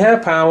 Didn't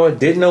have power,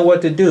 didn't know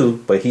what to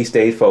do, but he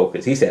stayed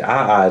focused. He said,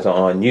 our eyes are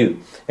on you.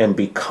 And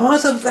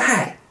because of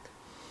that,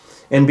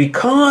 and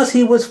because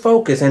he was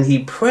focused and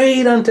he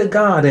prayed unto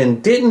God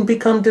and didn't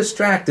become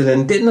distracted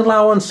and didn't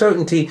allow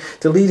uncertainty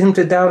to lead him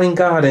to doubting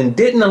God and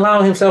didn't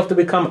allow himself to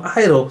become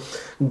idle,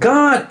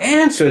 God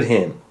answered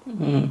him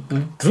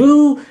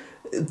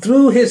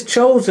through his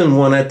chosen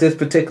one at this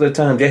particular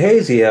time,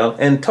 Jehaziel,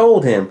 and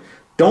told him,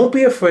 don't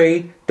be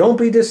afraid, don't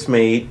be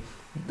dismayed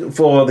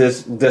for all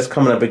this that's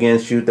coming up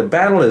against you. The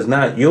battle is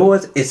not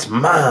yours, it's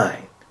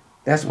mine.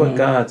 That's what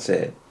God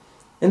said.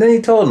 And then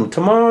he told him,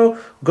 tomorrow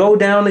go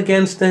down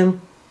against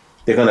them.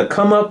 They're going to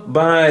come up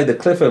by the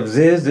cliff of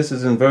Ziz. This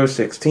is in verse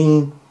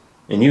 16.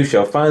 And you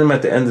shall find them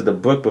at the end of the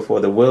brook before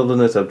the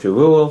wilderness of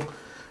Jeruel.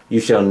 You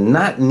shall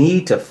not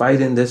need to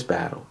fight in this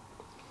battle,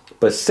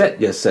 but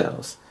set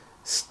yourselves.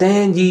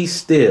 Stand ye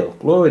still.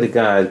 Glory to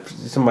God.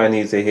 Somebody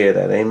needs to hear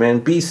that.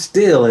 Amen. Be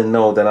still and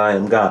know that I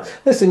am God.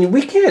 Listen,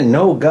 we can't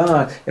know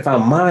God if our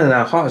mind and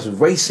our hearts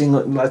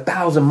racing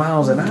 1,000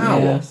 miles an hour.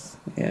 Yes.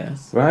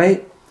 Yes.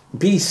 Right?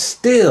 Be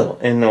still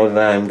and know that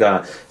I am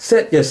God.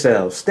 Set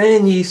yourselves.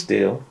 Stand ye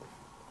still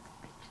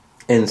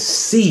and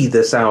see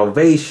the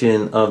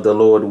salvation of the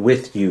Lord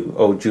with you,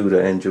 O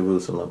Judah and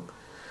Jerusalem.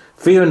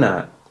 Fear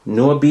not,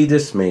 nor be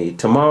dismayed.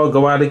 Tomorrow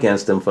go out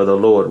against them, for the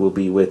Lord will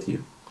be with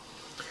you.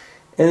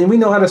 And we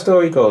know how the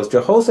story goes.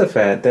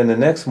 Jehoshaphat, then the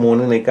next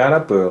morning they got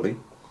up early,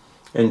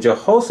 and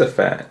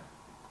Jehoshaphat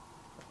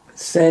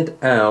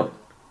sent out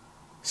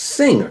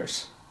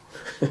singers.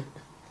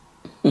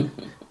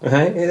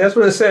 Right? And that's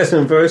what it says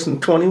in verse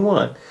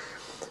 21.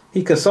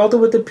 He consulted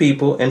with the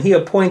people, and he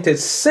appointed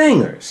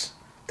singers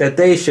that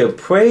they should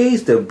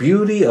praise the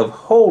beauty of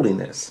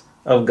holiness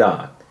of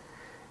God.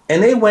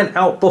 And they went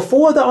out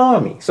before the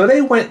army. So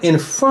they went in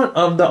front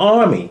of the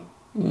army,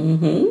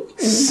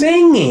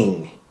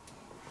 singing.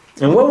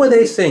 And what were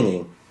they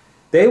singing?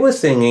 They were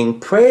singing,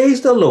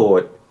 praise the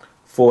Lord,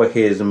 for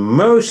his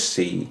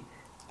mercy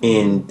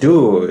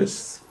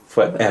endures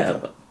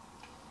forever.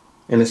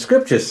 And the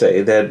scriptures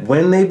say that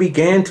when they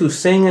began to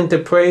sing and to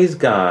praise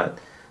God,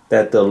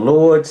 that the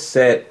Lord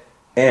set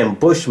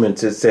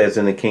ambushments, it says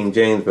in the King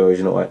James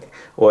Version,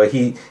 or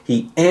he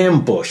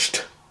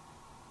ambushed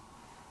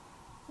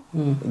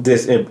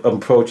this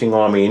approaching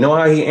army. You know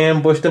how he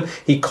ambushed them?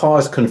 He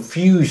caused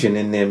confusion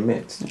in their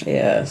midst.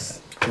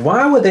 Yes.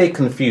 Why were they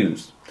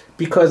confused?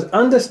 Because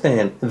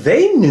understand,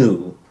 they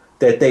knew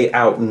that they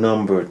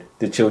outnumbered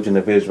the children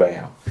of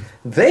Israel.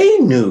 They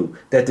knew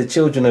that the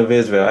children of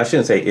Israel, I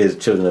shouldn't say is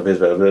children of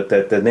Israel, but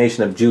that the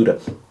nation of Judah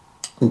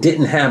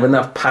didn't have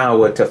enough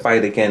power to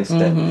fight against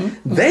them.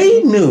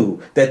 They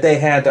knew that they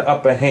had the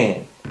upper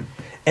hand.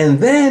 And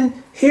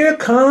then here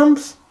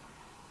comes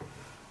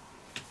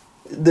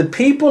the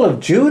people of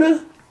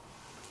Judah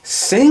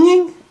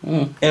singing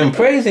and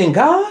praising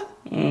God.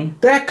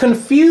 That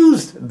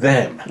confused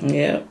them.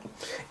 Yeah.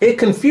 It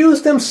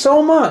confused them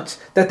so much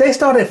that they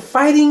started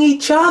fighting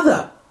each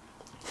other.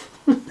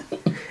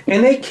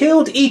 And they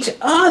killed each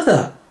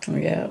other.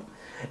 Yeah.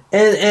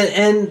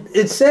 And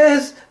it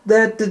says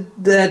that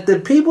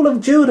the people of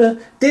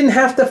Judah didn't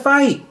have to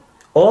fight.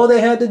 All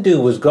they had to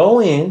do was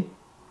go in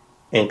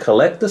and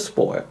collect the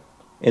spoil.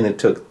 And it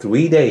took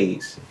 3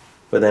 days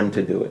for them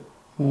to do it.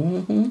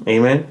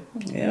 Amen?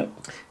 Yep.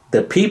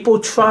 The people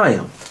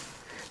triumphed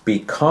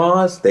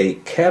because they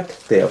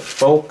kept their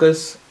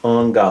focus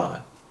on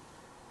God.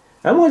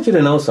 I want you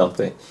to know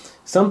something.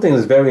 Something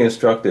is very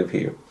instructive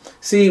here.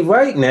 See,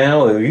 right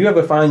now, if you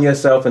ever find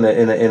yourself in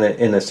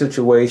a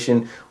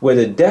situation where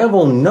the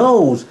devil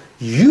knows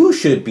you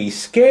should be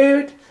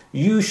scared,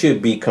 you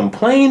should be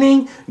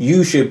complaining,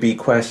 you should be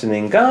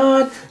questioning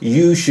God,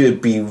 you should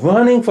be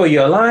running for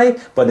your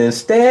life, but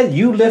instead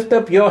you lift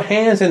up your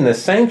hands in the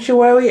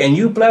sanctuary and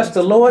you bless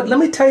the Lord, let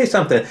me tell you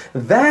something.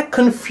 That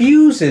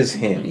confuses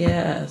him.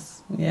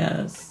 Yes.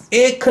 Yes.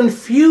 It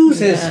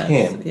confuses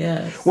him.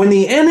 Yes. When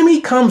the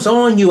enemy comes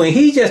on you and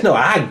he just knows,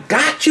 I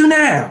got you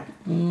now.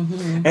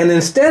 And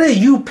instead of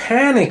you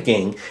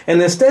panicking,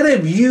 and instead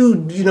of you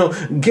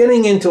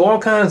getting into all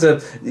kinds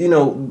of,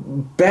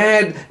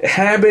 bad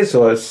habits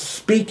or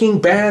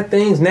speaking bad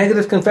things,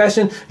 negative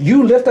confession,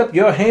 you lift up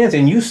your hands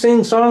and you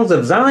sing songs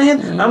of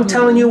Zion. I'm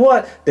telling you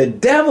what, the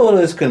devil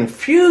is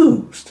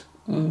confused.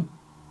 And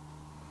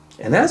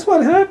that's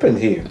what happened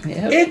here.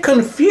 Yep. It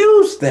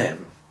confused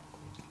them.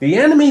 The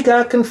enemy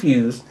got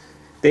confused.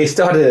 They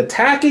started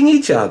attacking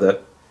each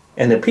other,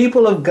 and the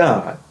people of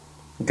God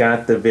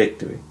got the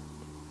victory.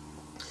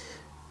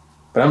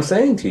 But I'm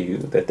saying to you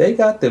that they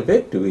got the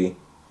victory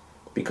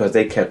because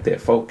they kept their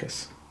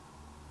focus.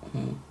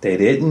 They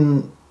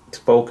didn't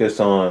focus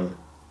on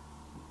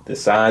the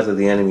size of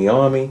the enemy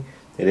army.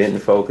 They didn't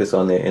focus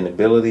on their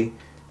inability.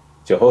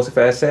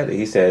 Jehoshaphat said it.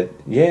 He said,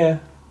 yeah,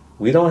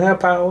 we don't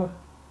have power.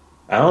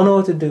 I don't know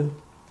what to do.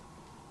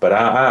 But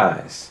our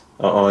eyes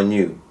are on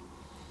you.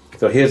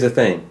 So here's the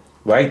thing.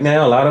 Right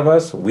now, a lot of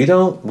us, we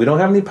don't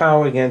have any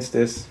power against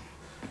this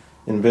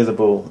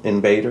invisible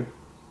invader.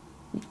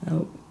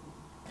 Nope.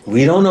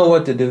 We don't know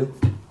what to do.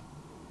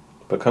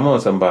 But come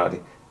on, somebody.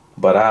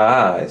 But our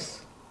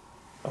eyes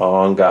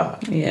are on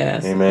God.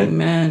 Yes. Amen.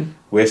 Amen.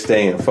 We're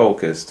staying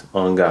focused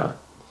on God.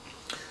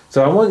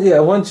 So I want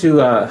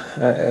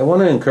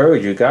to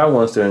encourage you. God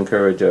wants to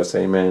encourage us.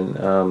 Amen.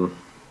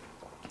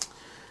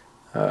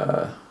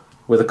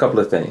 With a couple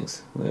of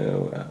things.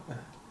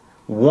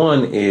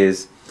 One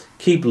is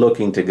keep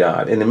looking to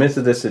God. In the midst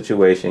of this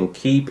situation,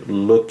 keep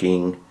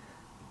looking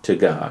to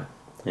God.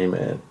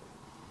 Amen.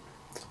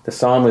 The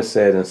psalmist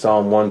said in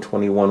Psalm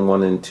 121,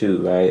 1 and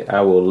 2, right?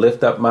 I will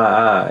lift up my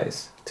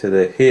eyes to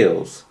the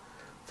hills,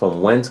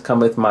 from whence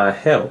cometh my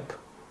help.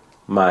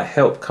 My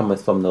help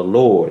cometh from the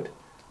Lord,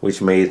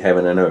 which made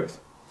heaven and earth.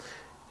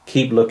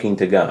 Keep looking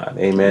to God.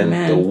 Amen.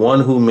 Amen. The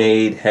one who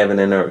made heaven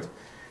and earth.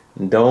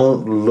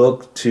 Don't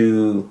look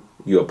to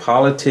your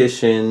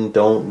politician.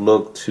 Don't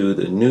look to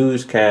the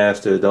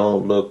newscaster.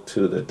 Don't look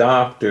to the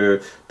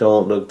doctor.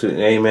 Don't look to,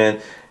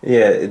 amen.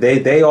 Yeah,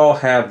 they all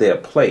have their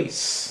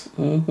place.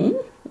 Mm-hmm.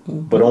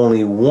 Mm-hmm. But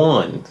only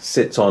one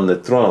sits on the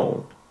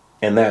throne,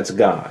 and that's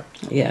God.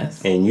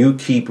 Yes. And you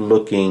keep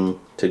looking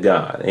to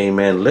God.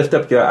 Amen. Lift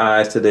up your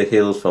eyes to the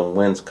hills, from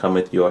whence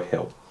cometh your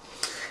help.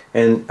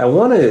 And I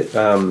want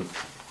to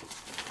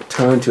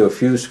turn to a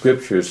few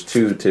scriptures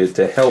too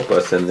to help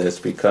us in this,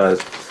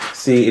 because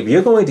see, if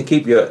you're going to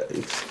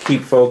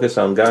keep focused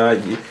on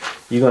God,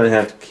 you're going to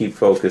have to keep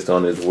focused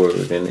on His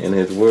Word, and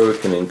His Word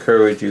can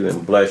encourage you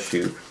and bless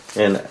you.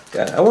 And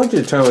I want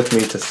you to turn with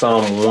me to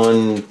Psalm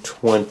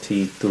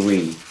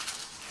 123.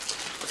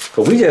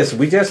 But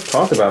we just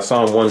talked about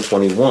Psalm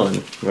 121,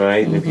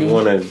 right? Mm-hmm. And if you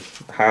want to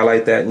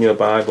highlight that in your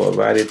Bible or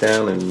write it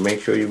down and make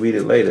sure you read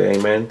it later,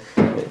 amen.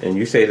 And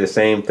you say the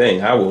same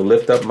thing. I will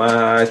lift up my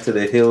eyes to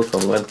the hills,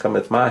 from whence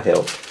cometh my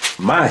help.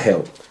 My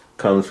help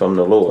comes from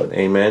the Lord,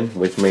 amen,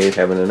 which made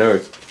heaven and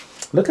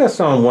earth. Look at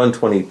Psalm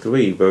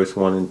 123, verse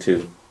 1 and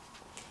 2.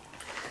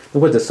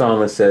 Look what the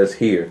psalmist says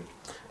here.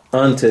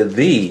 Unto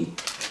thee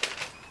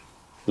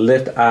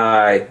lift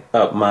I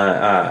up my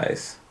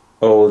eyes,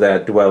 O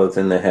that dwelleth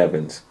in the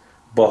heavens.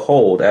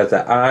 Behold, as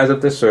the eyes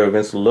of the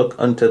servants look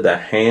unto the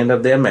hand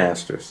of their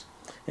masters,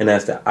 and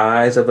as the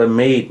eyes of a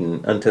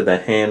maiden unto the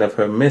hand of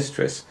her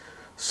mistress,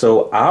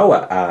 so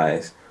our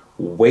eyes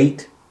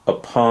wait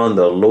upon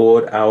the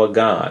Lord our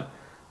God,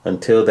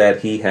 until that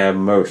He have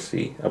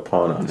mercy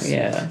upon us.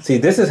 Yeah. See,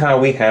 this is how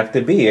we have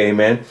to be,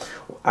 amen.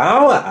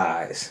 Our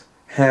eyes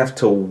have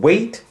to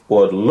wait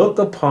or look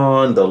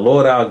upon the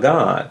Lord our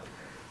God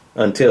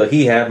until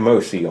He have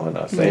mercy on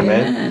us,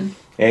 amen.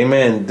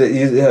 Amen.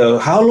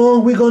 How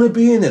long are we going to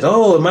be in it?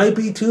 Oh, it might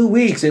be 2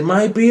 weeks. It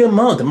might be a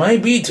month. It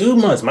might be 2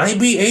 months. It might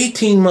be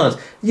 18 months.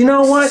 You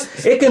know what?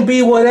 It can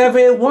be whatever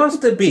it wants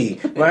to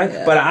be, right?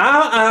 Yeah. But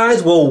our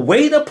eyes will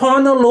wait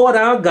upon the Lord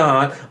our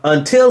God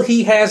until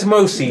He has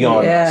mercy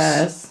on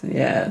us. Yes,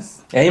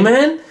 yes.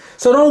 Amen?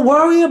 So don't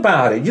worry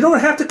about it. You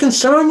don't have to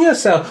concern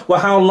yourself with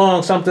how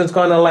long something's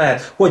going to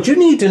last. What you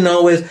need to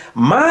know is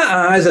my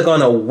eyes are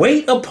going to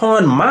wait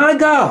upon my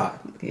God.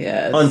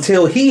 Yes.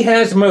 Until He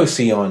has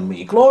mercy on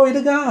me. Glory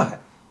to God.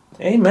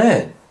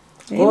 Amen.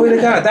 Glory to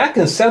God. That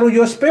can settle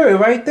your spirit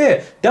right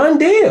there. Done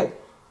deal.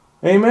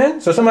 Amen.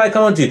 So somebody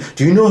comes to you.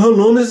 Do you know how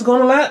long this is going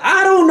to last?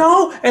 I don't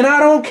know, and I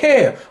don't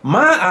care.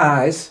 My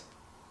eyes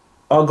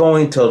are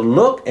going to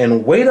look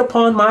and wait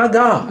upon my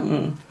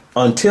God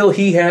until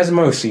He has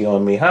mercy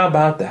on me. How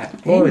about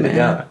that? Glory to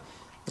God.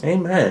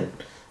 Amen.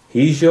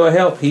 He's your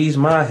help. He's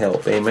my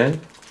help. Amen.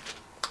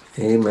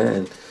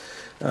 Amen.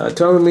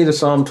 Turn with me to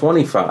Psalm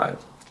 25.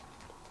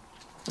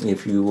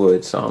 If you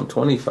would, Psalm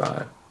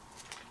 25.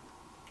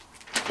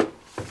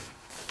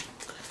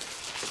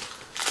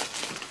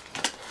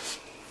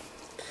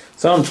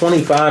 Psalm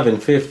 25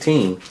 and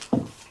 15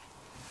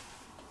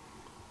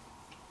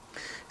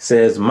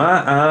 says,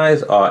 my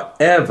eyes are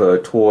ever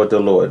toward the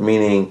Lord,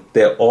 meaning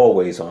they're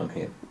always on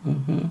Him.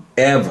 Mm-hmm.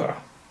 Ever.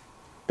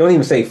 Don't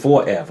even say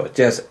forever,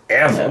 just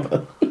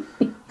ever.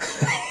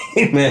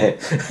 Amen.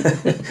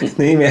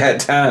 They even had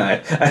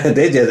time.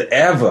 They just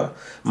ever.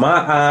 My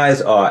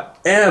eyes are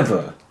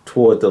ever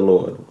toward the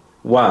Lord.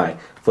 Why?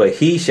 For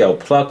He shall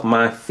pluck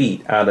my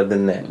feet out of the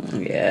net.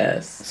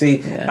 Yes. See,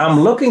 yes.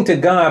 I'm looking to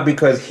God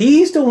because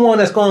He's the one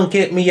that's going to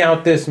get me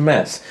out this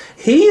mess.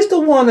 He's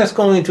the one that's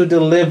going to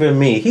deliver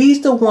me.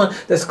 He's the one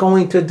that's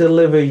going to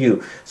deliver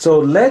you. So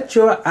let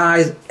your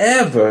eyes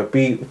ever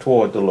be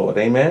toward the Lord.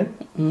 Amen.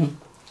 Mm-hmm.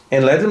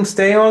 And let them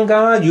stay on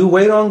God. You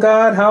wait on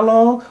God. How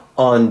long?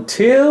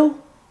 Until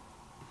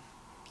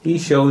He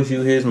shows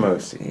you His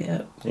mercy.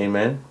 Yep.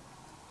 Amen.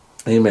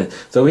 Amen.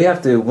 So we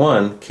have to,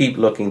 one, keep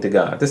looking to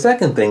God. The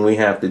second thing we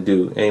have to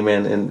do,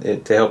 amen,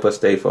 and to help us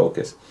stay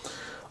focused,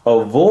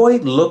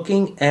 avoid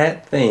looking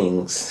at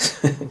things,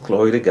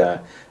 glory to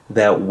God,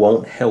 that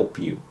won't help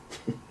you.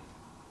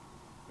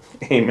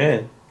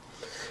 Amen.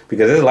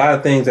 Because there's a lot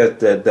of things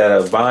that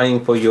are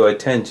vying for your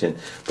attention.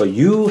 But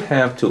you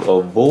have to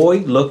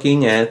avoid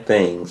looking at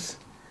things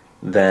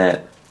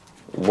that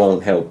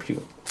won't help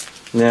you.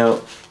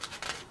 Now,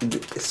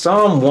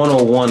 Psalm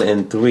 101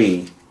 and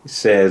 3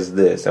 says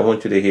this. I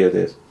want you to hear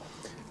this.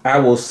 I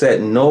will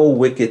set no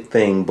wicked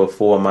thing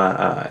before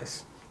my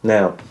eyes.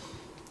 Now,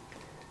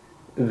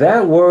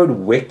 that word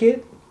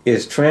wicked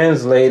is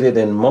translated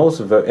in in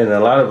a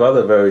lot of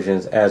other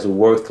versions as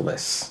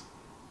worthless.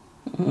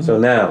 Mm-hmm. So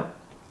now,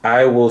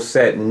 I will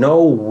set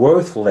no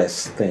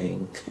worthless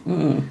thing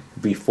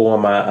before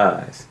my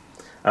eyes.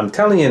 I'm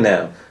telling you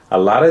now, a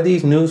lot of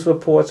these news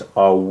reports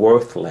are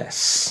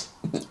worthless.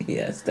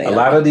 Yes, they are. A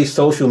lot of these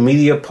social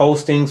media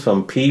postings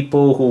from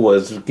people who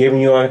was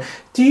giving you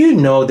do you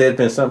know there's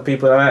been some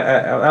people,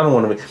 I don't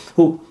want to,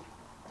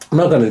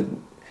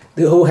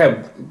 who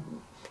have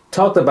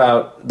talked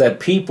about that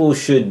people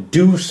should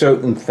do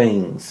certain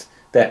things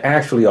that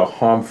actually are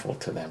harmful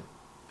to them.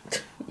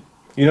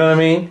 You know what I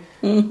mean?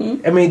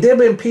 Mm-hmm. I mean, there have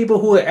been people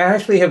who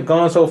actually have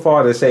gone so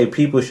far to say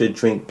people should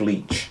drink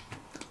bleach.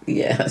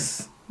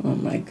 Yes. Oh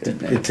my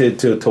goodness.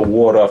 To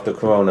ward off the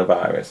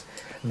coronavirus.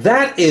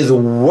 That is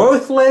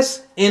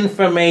worthless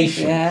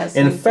information. Yes,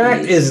 in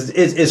fact,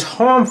 is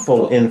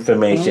harmful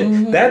information.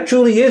 Mm-hmm. That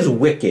truly is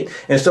wicked.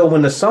 And so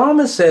when the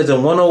psalmist says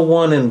in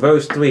 101 in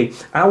verse 3,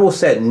 I will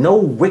set no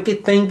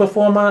wicked thing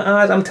before my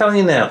eyes, I'm telling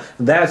you now,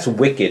 that's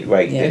wicked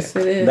right there. Yes,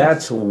 it is.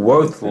 That's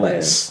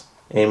worthless.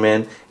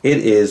 Amen. It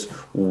is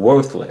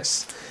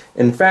worthless.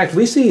 In fact,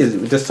 we see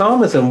the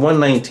psalmist in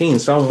 119,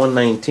 Psalm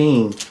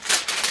 119,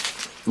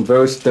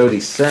 verse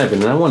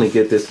 37, and I want to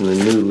get this in the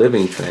New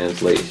Living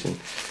Translation.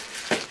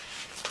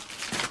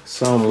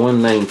 Psalm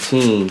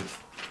 119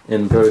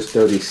 and verse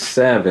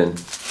 37.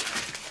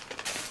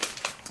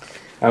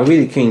 I'll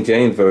read the King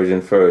James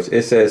Version first.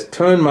 It says,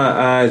 turn my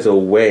eyes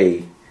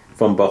away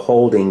from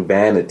beholding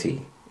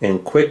vanity,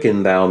 and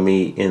quicken thou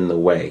me in the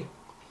way.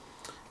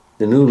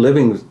 The New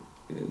Living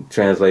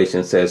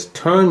Translation says,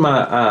 turn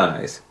my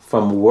eyes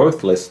from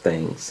worthless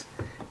things,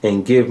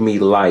 and give me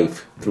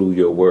life through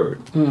your word.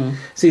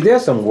 See,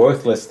 there's some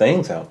worthless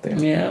things out there.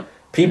 Yeah.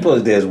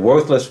 There's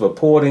worthless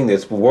reporting,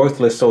 there's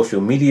worthless social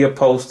media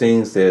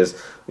postings, there's,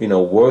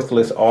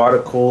 worthless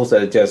articles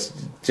that are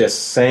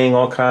just saying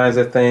all kinds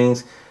of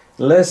things.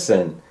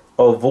 Listen,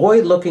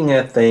 avoid looking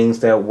at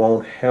things that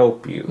won't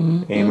help you.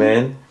 Mm-hmm.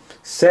 Amen.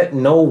 Set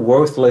no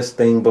worthless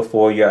thing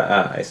before your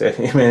eyes.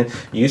 Amen.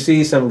 You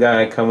see some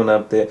guy coming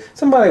up there.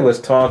 Somebody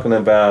was talking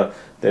about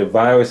the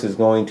virus is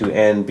going to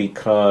end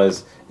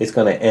because it's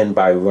going to end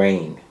by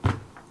rain.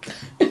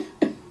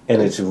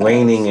 And it's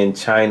raining in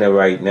China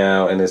right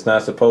now, and it's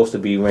not supposed to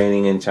be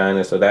raining in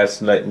China, so that's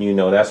letting you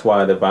know that's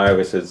why the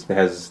virus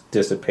has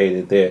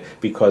dissipated there,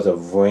 because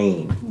of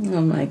rain.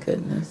 Oh my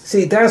goodness.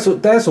 See, that's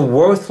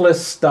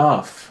worthless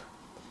stuff.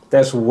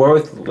 That's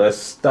worthless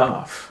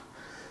stuff.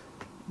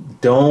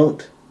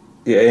 Avoid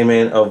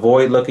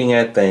looking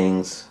at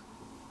things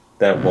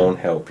that won't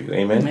help you.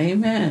 Amen?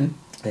 Amen.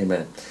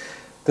 Amen.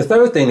 The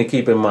third thing to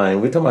keep in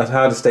mind, we're talking about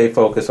how to stay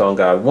focused on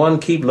God. One,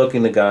 keep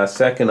looking to God.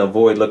 Second,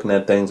 avoid looking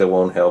at things that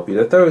won't help you.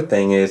 The third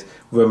thing is,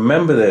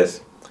 remember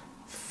this.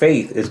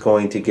 Faith is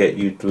going to get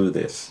you through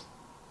this.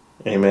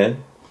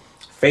 Amen?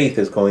 Faith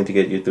is going to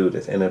get you through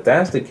this. And if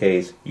that's the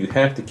case, you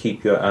have to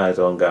keep your eyes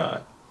on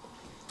God.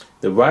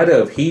 The writer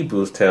of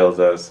Hebrews tells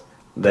us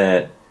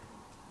that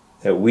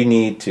we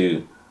need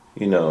to,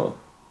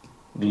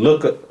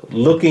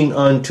 looking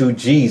unto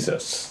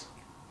Jesus,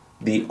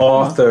 the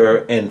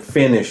author and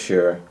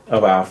finisher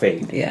of our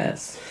faith.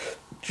 Yes.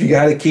 You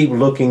got to keep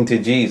looking to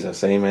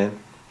Jesus. Amen.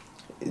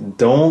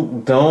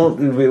 Don't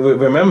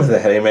remember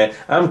that. Amen.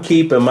 I'm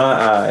keeping my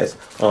eyes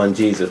on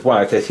Jesus.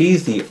 Why? Because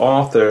he's the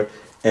author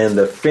and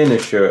the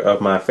finisher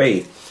of my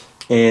faith.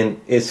 And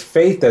it's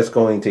faith that's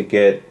going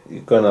to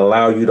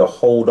allow you to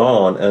hold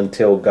on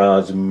until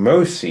God's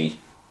mercy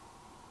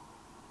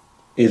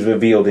is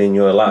revealed in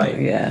your life.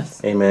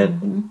 Yes.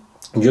 Amen.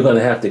 Mm-hmm. You're going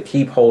to have to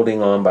keep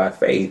holding on by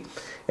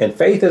faith. And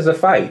faith is a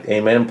fight.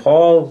 Amen.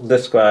 Paul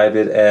described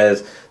it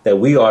as that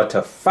we are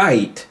to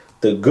fight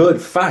the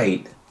good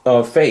fight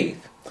of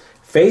faith.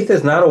 Faith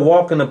is not a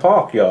walk in the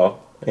park, y'all.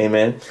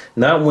 Amen.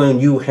 Not when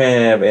you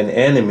have an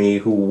enemy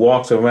who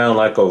walks around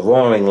like a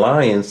roaring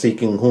lion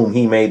seeking whom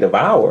he may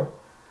devour.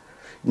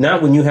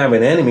 Not when you have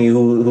an enemy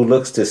who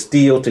looks to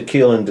steal, to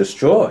kill, and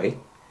destroy.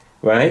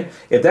 Right?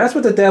 If that's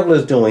what the devil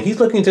is doing, he's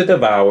looking to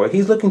devour,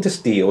 he's looking to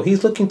steal,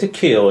 he's looking to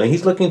kill, and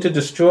he's looking to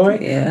destroy.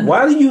 Yeah.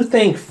 Why do you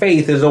think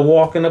faith is a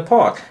walk in the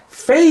park?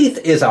 Faith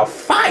is a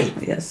fight.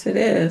 Yes, it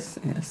is.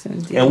 Yes,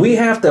 indeed. And we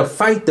have to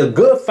fight the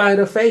good fight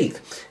of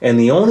faith. And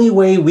the only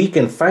way we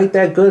can fight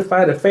that good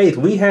fight of faith,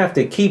 we have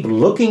to keep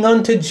looking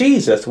unto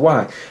Jesus.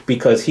 Why?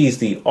 Because he's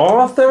the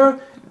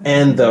author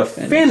and the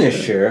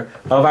finisher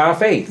of our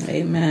faith.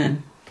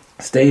 Amen.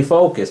 Stay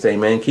focused.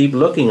 Amen. Keep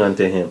looking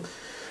unto him.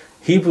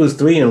 Hebrews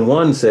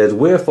 3:1 says,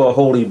 wherefore,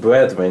 holy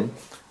brethren,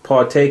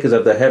 partakers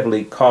of the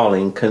heavenly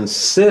calling,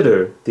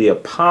 consider the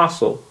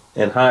apostle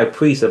and high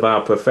priest of our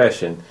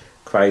profession,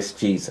 Christ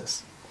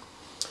Jesus.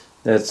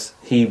 That's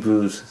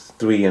Hebrews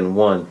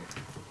 3:1.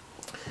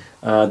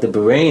 The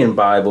Berean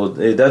Bible,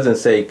 it doesn't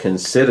say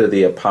consider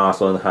the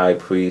apostle and high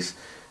priest,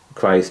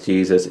 Christ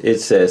Jesus. It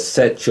says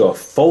set your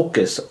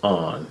focus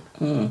on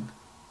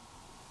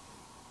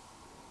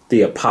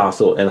the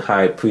apostle and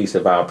high priest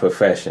of our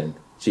profession,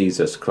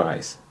 Jesus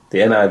Christ. The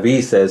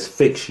NIV says,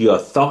 fix your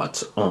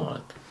thoughts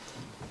on.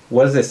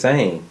 What is it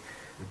saying?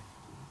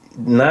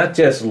 Not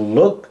just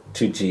look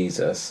to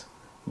Jesus,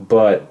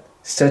 but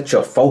set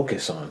your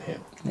focus on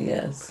him.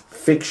 Yes.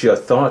 Fix your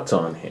thoughts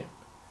on him,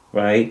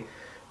 right?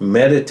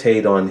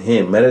 Meditate on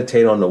him.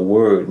 Meditate on the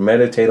word.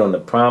 Meditate on the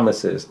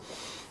promises,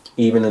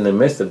 even in the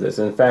midst of this.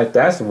 In fact,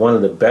 that's one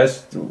of the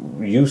best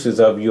uses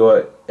of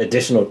your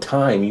additional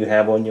time you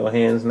have on your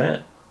hands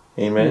now.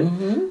 Amen?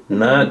 Mm-hmm.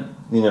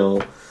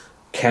 Not,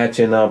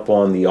 catching up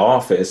on The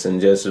Office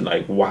and just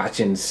like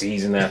watching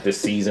season after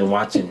season,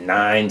 watching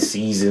 9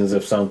 seasons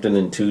of something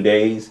in 2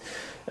 days.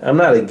 I'm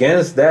not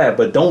against that,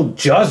 but don't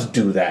just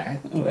do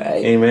that.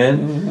 Right.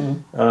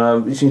 Amen?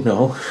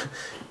 Mm-hmm.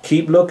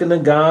 Keep looking to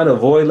God,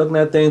 avoid looking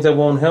at things that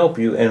won't help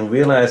you, and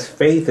realize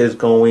faith is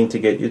going to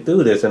get you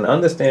through this. And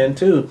understand,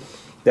 too,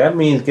 that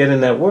means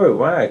getting that word.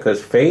 Why?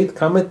 Because faith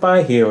cometh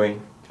by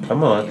hearing.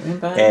 Come on.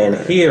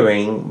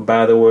 Hearing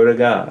by the word of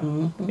God.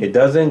 Mm-hmm. It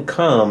doesn't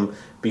come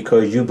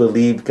because you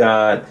believed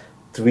God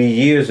 3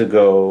 years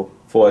ago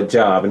for a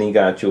job and he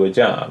got you a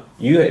job.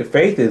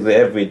 Faith is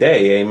every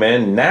day.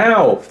 Amen.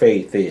 Now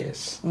faith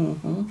is.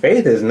 Mm-hmm.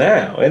 Faith is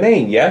now. It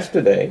ain't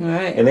yesterday.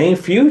 Right. It ain't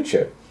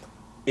future.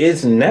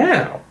 It's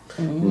now.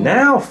 Mm-hmm.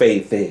 Now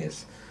faith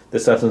is the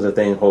substance of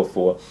things hoped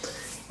for.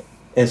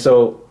 And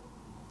so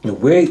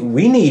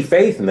we need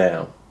faith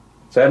now.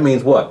 So that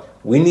means what?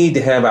 We need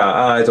to have our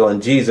eyes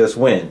on Jesus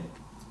when?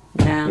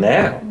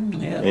 Now.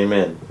 Yep.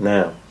 Amen.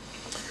 Now.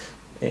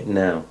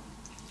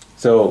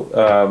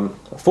 So,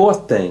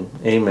 fourth thing,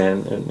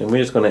 amen, and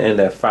we're just going to end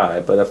at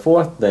 5, but a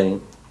fourth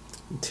thing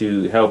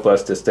to help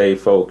us to stay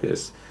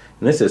focused,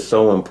 and this is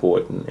so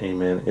important,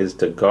 amen, is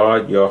to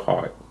guard your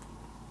heart.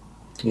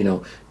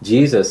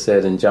 Jesus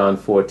said in John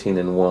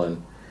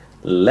 14:1,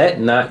 let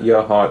not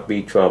your heart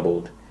be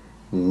troubled,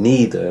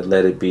 neither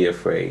let it be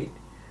afraid.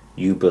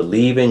 You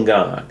believe in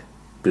God,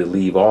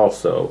 believe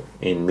also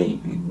in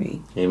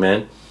me.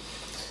 Amen.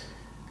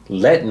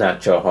 Let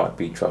not your heart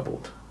be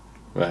troubled,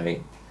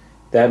 right?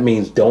 That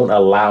means don't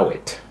allow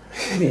it.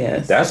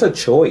 Yes. That's a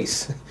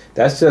choice.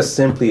 That's just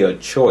simply a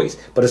choice.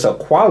 But it's a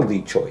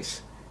quality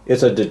choice.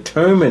 It's a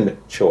determined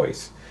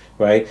choice,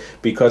 right?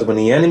 Because when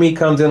the enemy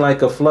comes in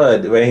like a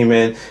flood,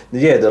 amen,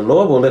 the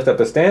Lord will lift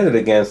up a standard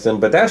against him,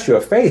 but that's your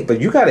faith.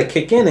 But you got to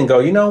kick in and go,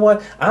 you know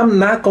what? I'm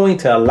not going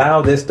to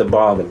allow this to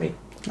bother me.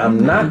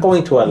 I'm not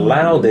going to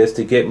allow this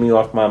to get me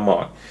off my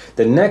mark.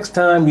 The next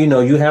time,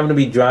 you happen to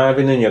be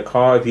driving in your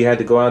car, if you had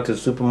to go out to the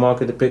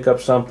supermarket to pick up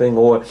something,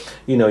 or,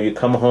 you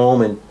come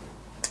home and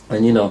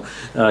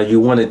you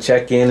want to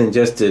check in and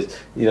just to,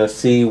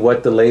 see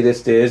what the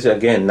latest is.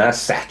 Again, not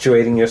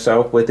saturating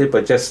yourself with it,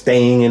 but just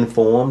staying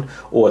informed.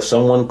 Or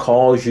someone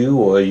calls you,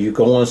 or you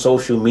go on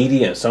social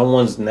media and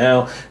someone's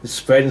now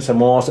spreading some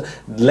more.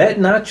 Let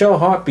not your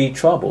heart be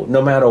troubled,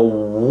 no matter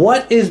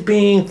what is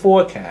being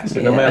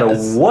forecasted, no matter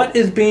what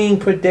is being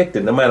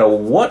predicted, no matter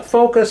what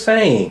folk are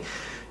saying.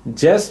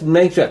 Just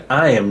make sure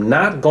I am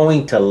not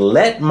going to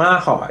let my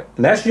heart.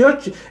 And that's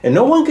and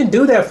no one can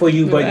do that for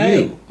you but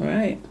you.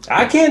 Right.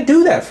 I can't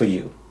do that for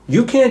you.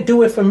 You can't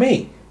do it for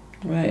me.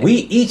 Right. We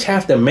each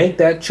have to make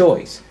that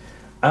choice.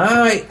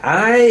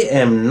 I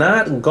am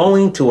not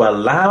going to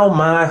allow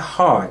my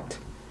heart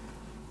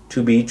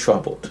to be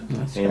troubled.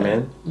 That's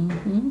Amen. Right.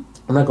 Mm-hmm.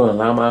 I'm not going to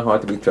allow my heart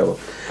to be troubled.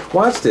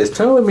 Watch this.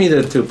 Turn with me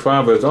to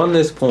Proverbs on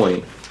this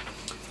point.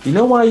 You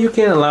know why you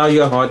can't allow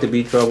your heart to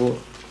be troubled?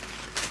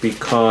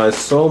 Because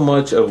so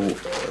much of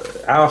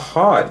our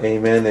heart,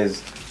 amen,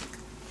 is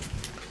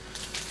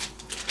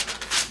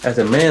as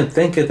a man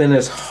thinketh in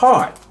his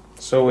heart,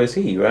 so is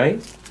he,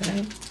 right?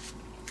 Okay.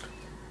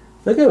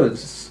 Look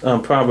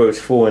at Proverbs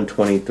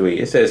 4:23.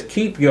 It says,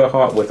 keep your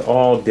heart with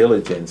all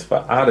diligence,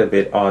 for out of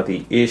it are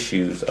the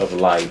issues of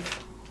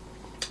life.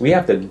 We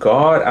have to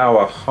guard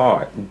our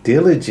heart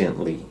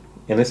diligently.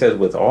 And it says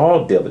with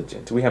all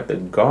diligence. We have to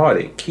guard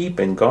it. Keep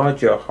and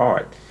guard your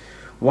heart.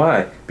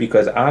 Why?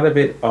 Because out of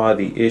it are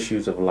the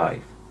issues of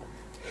life.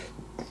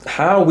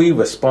 How we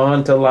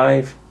respond to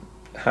life,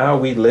 how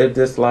we live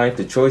this life,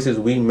 the choices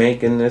we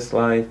make in this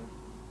life,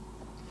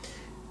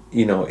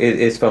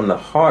 it's from the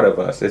heart of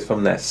us. It's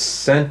from that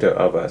center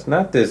of us.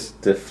 Not the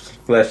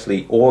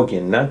fleshly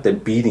organ, not the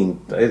beating.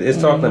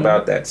 It's talking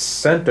about that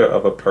center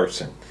of a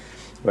person,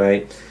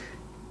 right?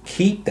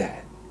 Keep that.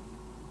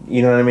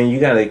 You know what I mean?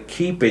 You got to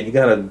keep it. You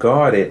got to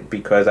guard it,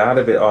 because out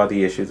of it are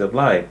the issues of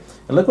life.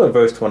 And look what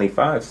verse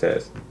 25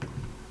 says.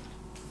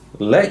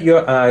 Let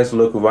your eyes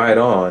look right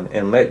on,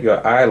 and let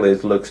your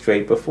eyelids look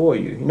straight before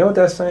you. You know what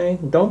that's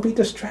saying? Don't be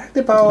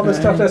distracted by all the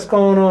stuff that's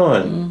going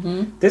on.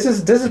 Mm-hmm. This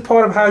is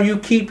part of how you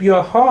keep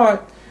your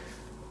heart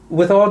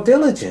with all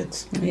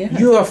diligence. Yeah.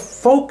 You're a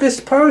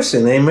focused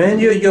person, amen?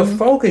 You're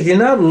focused. You're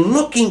not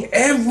looking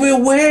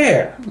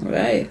everywhere.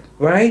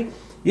 Right?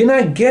 You're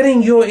not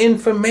getting your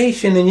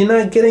information, and you're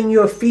not getting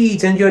your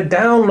feeds and your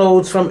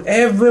downloads from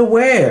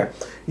everywhere.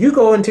 You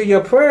go into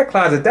your prayer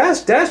closet.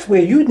 That's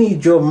where you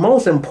need your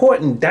most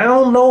important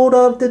download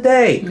of the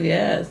day.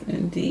 Yes,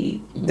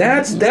 indeed.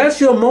 That's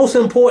your most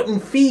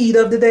important feed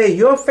of the day.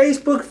 Your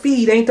Facebook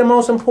feed ain't the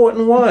most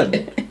important one.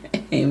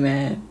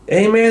 Amen.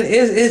 Amen.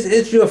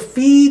 It's your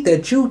feed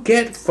that you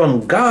get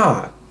from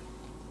God.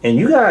 And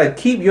you gotta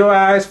keep your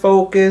eyes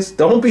focused.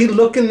 Don't be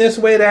looking this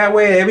way, that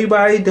way,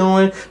 everybody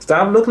doing.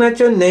 Stop looking at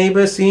your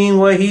neighbor, seeing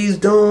what he's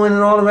doing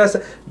and all the rest.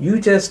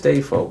 You just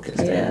stay focused.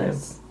 Yes. Amen.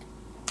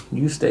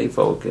 You stay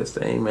focused.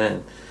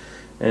 Amen.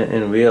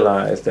 And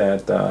realize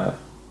that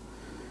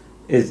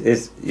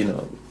it's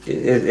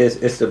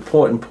the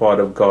important part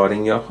of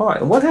guarding your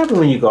heart. And what happens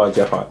when you guard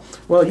your heart?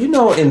 Well,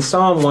 in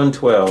Psalm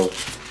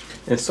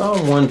 112,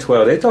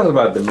 they talk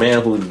about the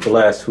man who's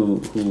blessed, who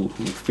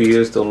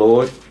fears the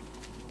Lord.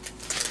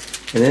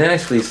 And it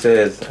actually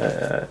says,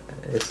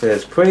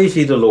 praise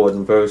ye the Lord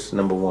in verse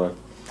number 1.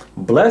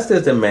 Blessed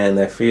is the man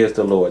that fears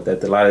the Lord, that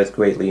delighteth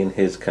greatly in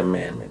his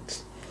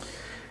commandments.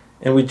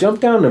 And we jump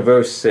down to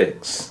verse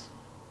 6.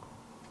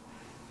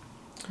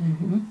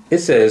 Mm-hmm. It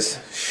says,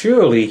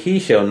 surely he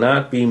shall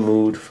not be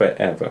moved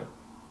forever.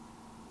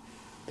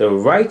 The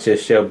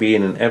righteous shall be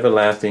in an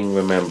everlasting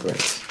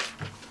remembrance.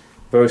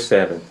 Verse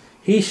 7.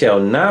 He shall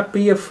not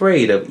be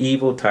afraid of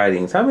evil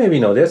tidings. How many of you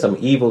know there's some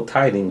evil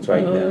tidings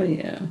right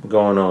now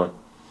going on?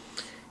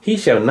 He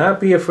shall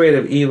not be afraid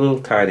of evil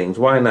tidings.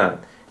 Why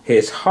not?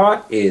 His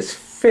heart is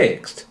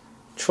fixed,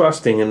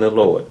 trusting in the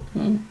Lord.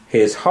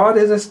 His heart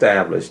is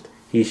established.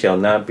 He shall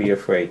not be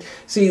afraid.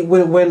 See,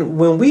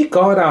 when we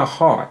guard our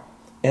heart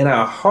and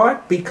our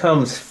heart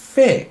becomes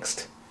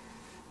fixed,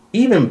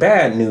 even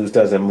bad news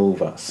doesn't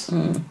move us.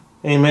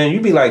 Amen.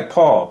 You be like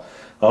Paul.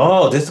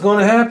 Oh, this is going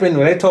to happen.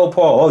 When they told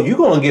Paul, you're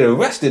going to get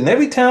arrested in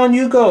every town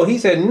you go. He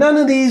said, none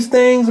of these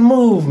things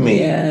move me.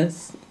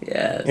 Yes.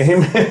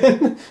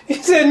 Amen. He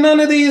said, none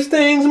of these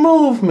things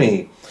move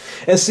me.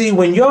 And see,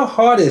 when your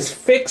heart is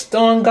fixed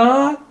on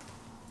God,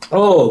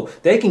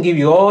 they can give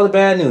you all the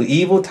bad news.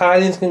 Evil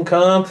tidings can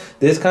come.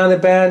 This kind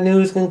of bad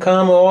news can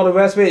come. All the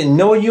rest of it. And you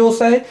know what you'll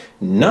say?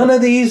 None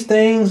of these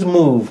things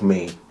move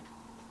me.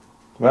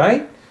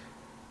 Right?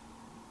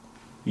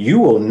 You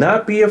will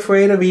not be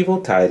afraid of evil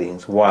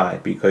tidings. Why?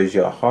 Because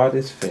your heart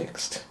is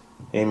fixed.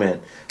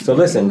 Amen. So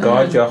listen,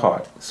 guard your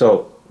heart.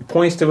 So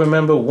points to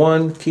remember: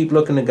 1, keep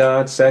looking to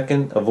God.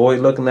 2, avoid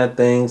looking at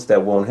things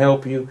that won't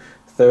help you.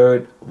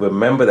 3,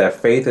 remember that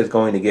faith is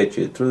going to get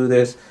you through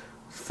this.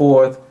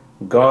 4,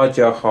 guard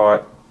your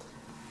heart.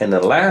 And the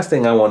last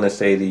thing I want to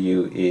say to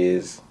you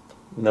is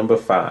number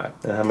 5.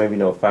 And how many of you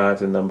know 5 is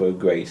the number of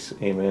grace?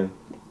 Amen.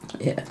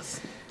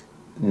 Yes.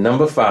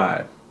 Number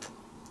 5,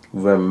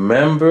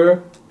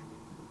 remember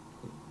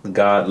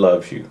God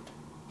loves you.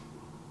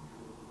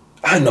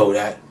 I know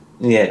that.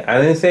 Yeah, I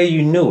didn't say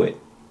you knew it.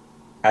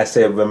 I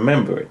said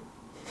remember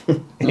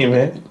it.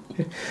 Amen.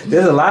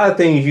 There's a lot of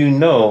things you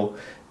know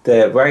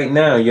that right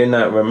now you're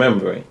not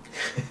remembering.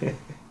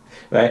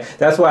 Right?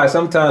 That's why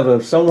sometimes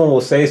when someone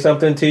will say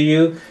something to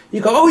you, you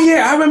go, oh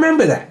yeah, I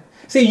remember that.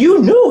 See, you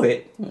knew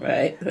it.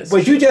 Right.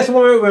 But you just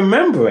weren't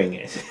remembering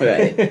it.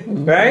 Right.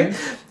 Mm-hmm. Right?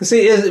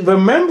 See,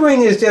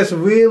 remembering is just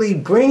really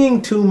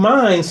bringing to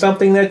mind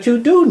something that you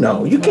do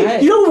know. You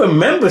don't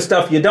remember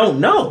stuff you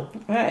don't know.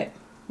 Right.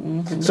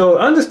 Mm-hmm. So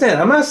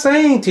understand, I'm not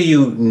saying to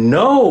you,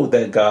 know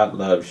that God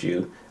loves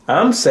you.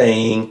 I'm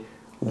saying,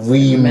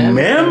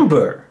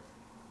 remember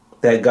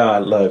that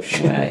God loves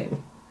you. Right.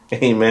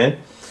 Amen.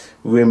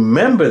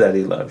 Remember that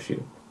he loves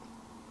you.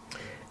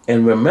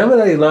 And remember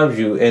that he loves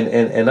you,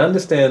 and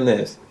understand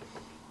this,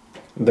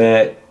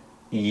 that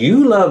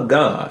you love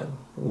God.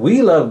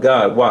 We love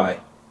God. Why?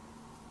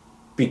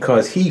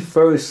 Because he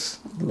first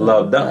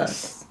loved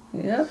us.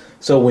 Yep.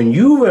 So when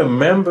you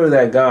remember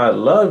that God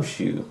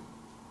loves you,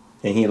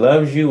 and he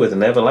loves you with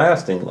an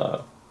everlasting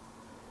love,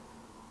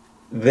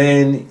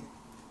 then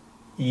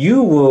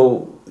you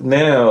will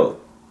now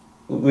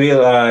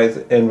realize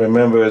and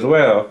remember as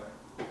well,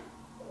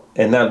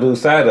 and not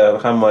lose sight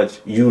of how much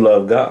you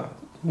love God.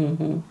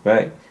 Mm-hmm.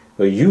 Right?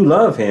 But you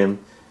love him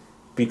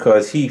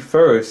because he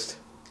first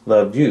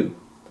loved you.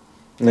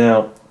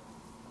 Now,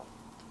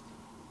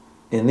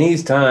 in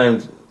these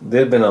times,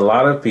 there have been a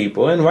lot of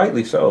people, and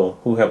rightly so,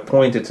 who have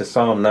pointed to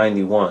Psalm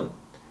 91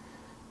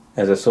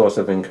 as a source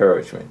of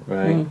encouragement,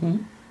 right? Mm-hmm.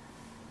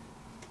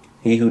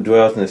 He who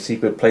dwells in the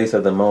secret place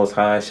of the Most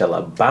High shall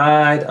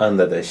abide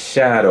under the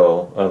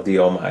shadow of the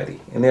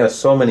Almighty. And there are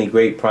so many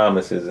great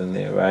promises in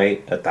there,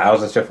 right?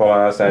 1,000 shall fall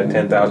outside,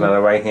 10,000 on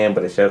the right hand,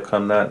 but it shall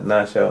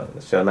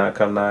not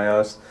come nigh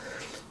us.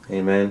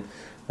 Amen.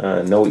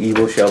 No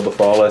evil shall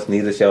befall us,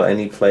 neither shall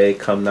any plague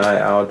come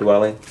nigh our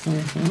dwelling.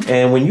 Mm-hmm.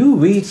 And when you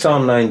read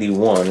Psalm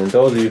 91, and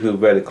those of you who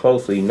read it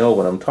closely know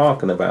what I'm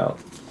talking about,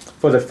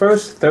 for the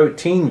first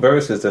 13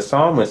 verses, the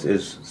psalmist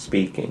is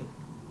speaking.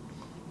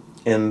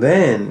 And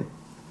then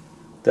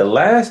the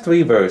last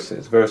 3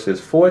 verses,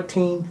 verses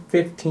 14,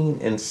 15,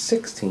 and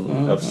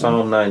 16 of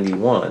Psalm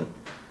 91,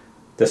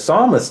 the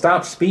psalmist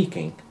stops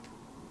speaking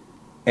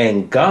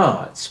and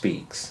God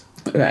speaks.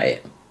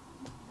 Right.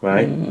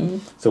 right?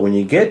 So when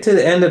you get to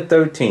the end of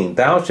 13,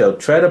 thou shalt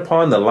tread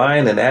upon the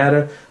lion and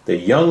adder, the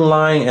young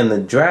lion and the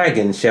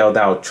dragon shall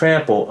thou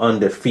trample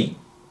under feet.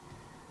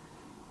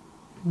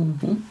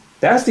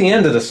 That's the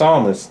end of the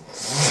psalmist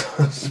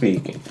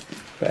speaking,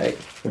 right?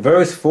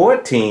 Verse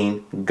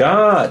 14,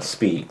 God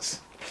speaks.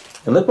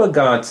 And look what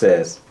God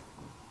says.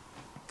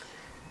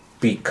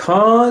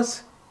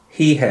 Because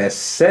he has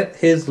set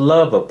his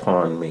love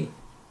upon me.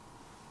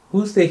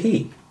 Who's the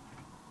he?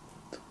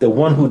 The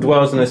one who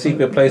dwells in the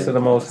secret place of the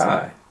Most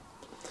High.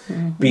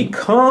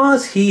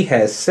 Because he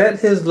has set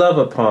his love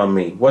upon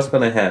me, what's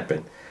going to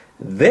happen?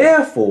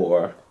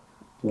 Therefore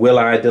will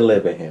I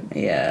deliver him.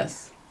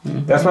 Yes.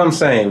 That's what I'm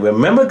saying.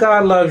 Remember,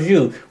 God loves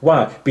you.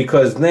 Why?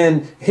 Because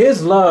then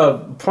his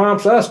love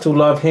prompts us to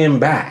love him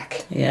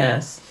back.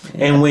 Yes.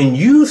 And when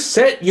you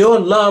set your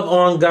love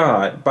on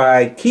God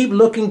by keep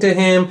looking to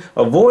him,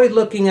 avoid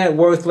looking at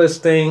worthless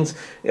things,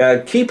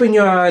 keeping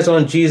your eyes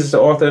on Jesus, the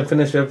author and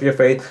finisher of your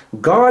faith,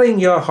 guarding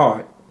your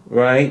heart,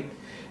 right?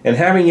 And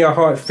having your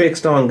heart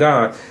fixed on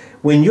God.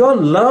 When your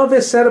love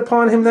is set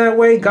upon him that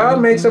way,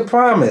 God makes a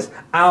promise.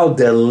 I'll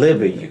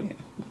deliver you.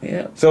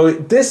 Yeah. So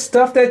this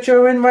stuff that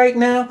you're in right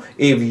now,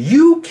 if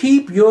you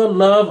keep your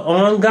love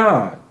on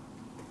God,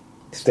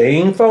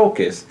 staying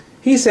focused,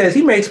 he says,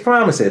 he makes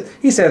promises.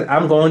 He says,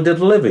 I'm going to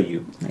deliver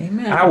you.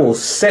 Amen. I will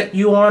set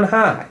you on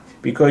high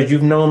because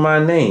you've known my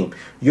name.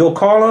 You'll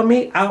call on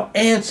me, I'll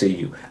answer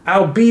you.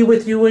 I'll be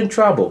with you in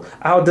trouble.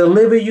 I'll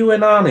deliver you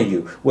and honor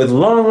you. With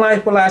long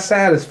life will I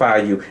satisfy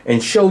you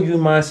and show you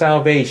my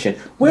salvation.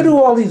 Where do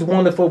all these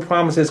wonderful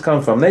promises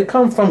come from? They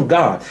come from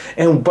God.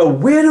 But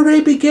where do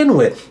they begin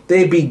with?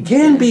 They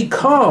begin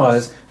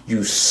because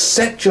you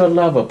set your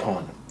love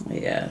upon him.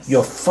 Yes.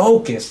 You're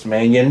focused,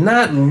 man. You're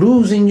not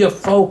losing your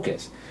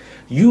focus.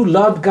 You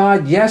loved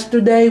God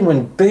yesterday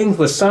when things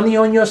were sunny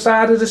on your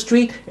side of the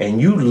street,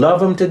 and you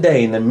love him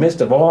today in the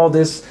midst of all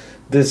this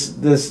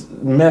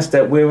mess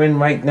that we're in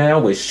right now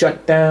with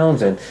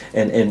shutdowns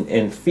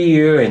and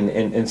fear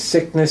and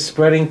sickness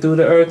spreading through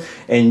the earth,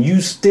 and you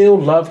still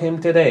love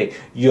him today.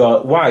 Your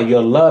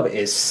love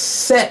is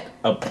set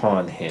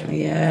upon him.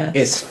 Yes.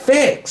 It's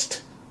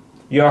fixed.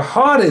 Your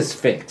heart is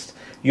fixed.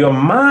 Your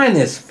mind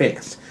is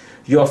fixed.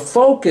 Your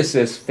focus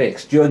is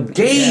fixed. Your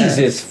gaze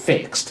is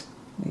fixed.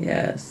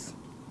 Yes.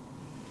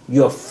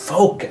 You're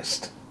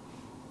focused.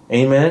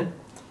 Amen.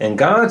 And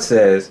God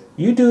says,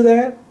 you do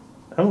that,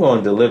 I'm going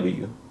to deliver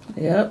you.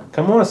 Yep.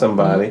 Come on,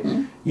 somebody.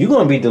 You're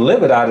going to be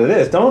delivered out of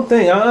this. Don't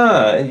think,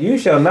 you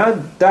shall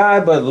not die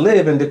but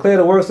live and declare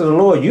the works of the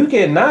Lord. You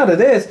getting out of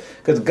this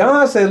because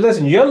God says,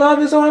 listen, your love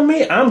is on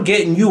me. I'm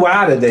getting you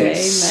out of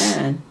this.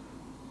 Amen.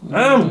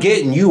 I'm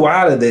getting you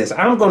out of this.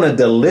 I'm going to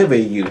deliver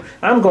you.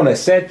 I'm going to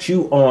set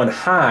you on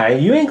high.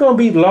 You ain't going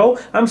to be low.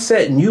 I'm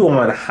setting you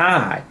on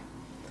high.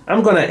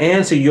 I'm going to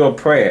answer your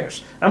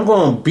prayers. I'm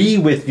going to be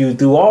with you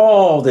through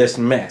all this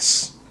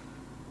mess.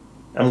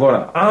 I'm going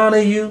to honor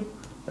you,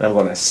 and I'm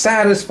going to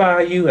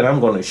satisfy you, and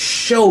I'm going to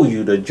show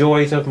you the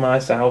joys of my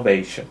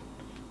salvation.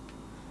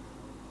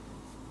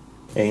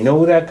 And you know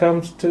who that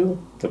comes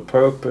to? The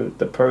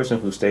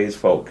person who stays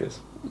focused.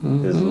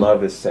 His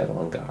love is set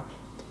on God.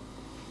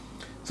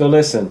 So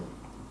listen,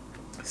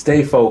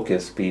 stay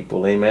focused,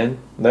 people. Amen.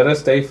 Let us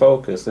stay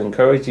focused.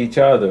 Encourage each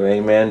other.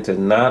 Amen. To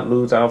not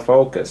lose our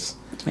focus.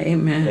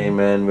 Amen.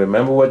 Amen.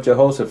 Remember what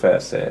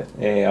Jehoshaphat said.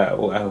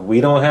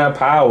 We don't have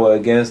power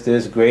against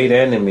this great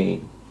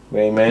enemy.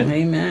 Amen.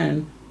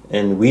 Amen.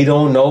 And we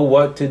don't know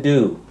what to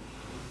do.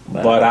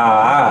 But our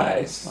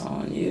eyes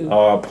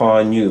are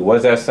upon you.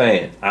 What's that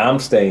saying? I'm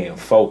staying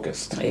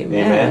focused.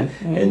 Amen.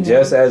 And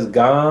just as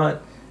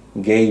God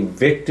gave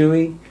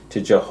victory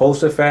to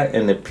Jehoshaphat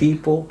and the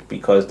people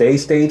because they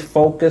stayed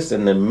focused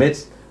in the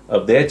midst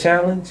of their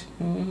challenge,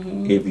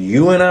 if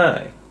you and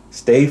I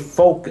stay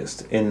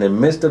focused in the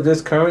midst of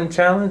this current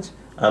challenge,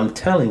 I'm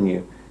telling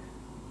you,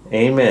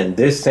 amen,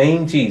 this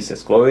same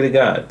Jesus, glory to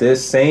God,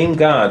 this same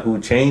God who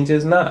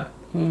changes not,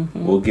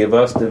 will give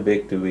us the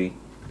victory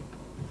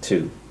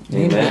too.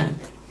 Amen.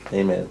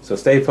 Amen. So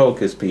stay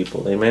focused,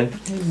 people. Amen.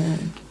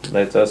 Amen.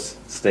 Let us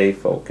stay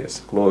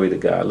focused. Glory to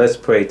God. Let's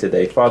pray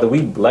today. Father,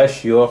 we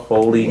bless your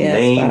holy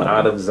name Father.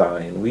 Out of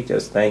Zion. We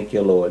just thank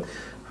you, Lord.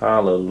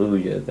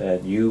 Hallelujah,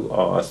 that you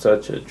are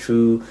such a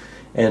true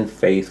and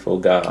faithful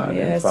God.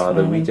 Yes, and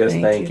Father, we just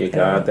thank you,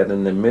 God, that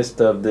in the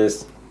midst of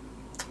this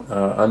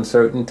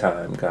uncertain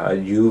time,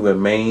 God, you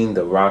remain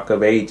the rock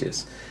of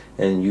ages.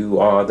 And you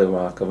are the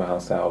rock of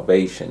our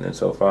salvation. And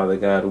so, Father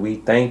God, we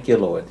thank you,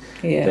 Lord,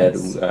 that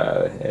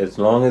as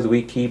long as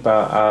we keep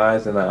our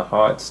eyes and our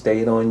hearts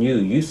stayed on you,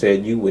 you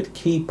said you would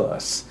keep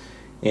us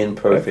in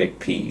perfect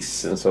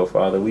peace. And so,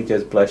 Father, we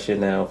just bless you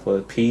now for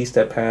peace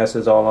that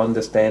passes all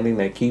understanding,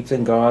 that keeps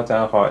and guards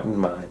our heart and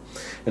mind.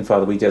 And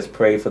Father, we just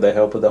pray for the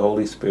help of the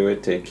Holy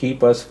Spirit to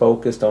keep us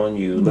focused on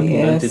you,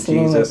 looking unto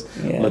Jesus,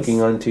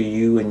 looking unto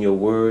you in your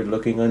word,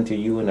 looking unto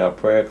you in our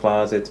prayer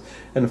closets.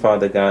 And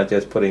Father God,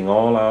 just putting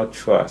all our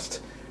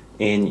trust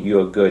in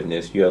your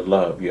goodness, your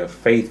love, your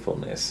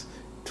faithfulness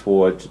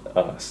towards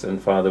us.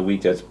 And Father, we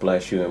just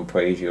bless you and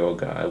praise you, oh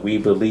God. We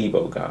believe,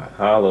 oh God,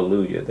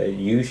 hallelujah, that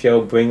you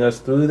shall bring us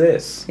through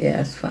this.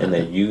 Yes, Father. And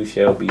that you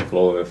shall be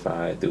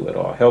glorified through it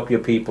all. Help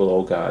your people,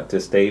 oh God, to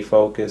stay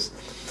focused,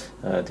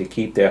 to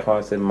keep their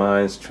hearts and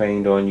minds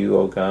trained on you,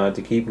 oh God,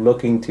 to keep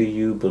looking to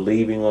you,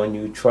 believing on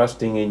you,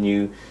 trusting in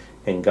you.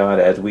 And God,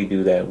 as we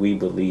do that, we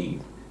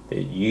believe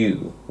that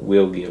you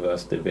will give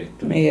us the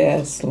victory.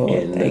 Yes, Lord.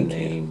 In the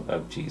name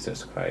of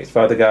Jesus Christ.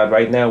 Father God,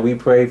 right now we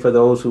pray for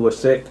those who are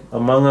sick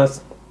among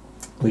us.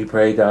 We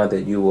pray, God,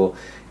 that you will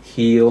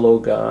heal, oh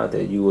God,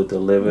 that you will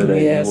deliver, that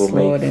yes, you will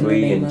Lord, make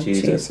free in in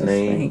Jesus'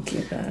 name. Thank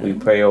you, God. We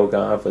pray, oh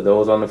God, for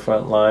those on the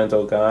front lines,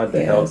 oh God, the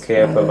yes,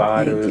 healthcare Father,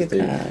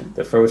 providers,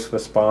 the first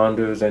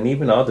responders, and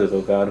even others,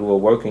 oh God, who are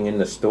working in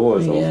the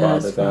stores, oh yes,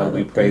 Father God.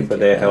 We pray for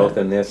their health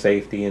and their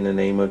safety in the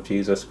name of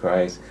Jesus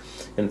Christ.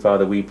 And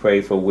Father, we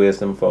pray for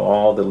wisdom for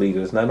all the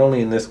leaders, not only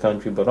in this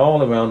country, but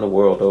all around the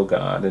world, oh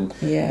God.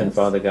 And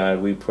Father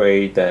God, we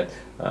pray that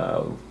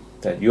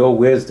that your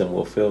wisdom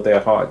will fill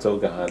their hearts, oh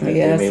God, that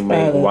they may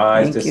make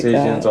wise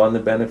decisions on the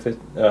benefit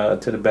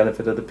to the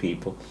benefit of the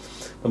people.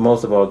 But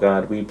most of all,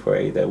 God, we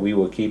pray that we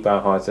will keep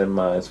our hearts and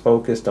minds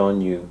focused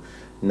on you,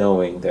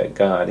 knowing that,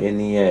 God, in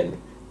the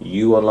end,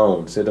 you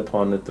alone sit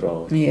upon the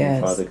throne. Yes.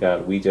 And Father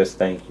God, we just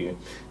thank you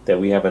that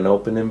we have an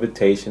open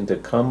invitation to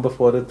come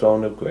before the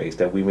throne of grace,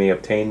 that we may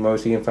obtain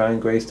mercy and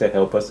find grace to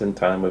help us in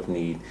time of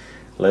need.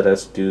 Let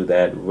us do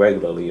that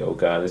regularly, oh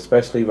God,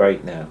 especially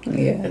right now.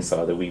 Yes. And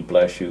Father, we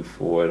bless you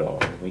for it all.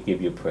 We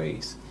give you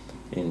praise.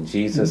 In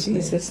Jesus'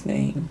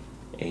 name.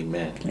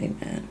 Amen.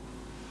 Amen.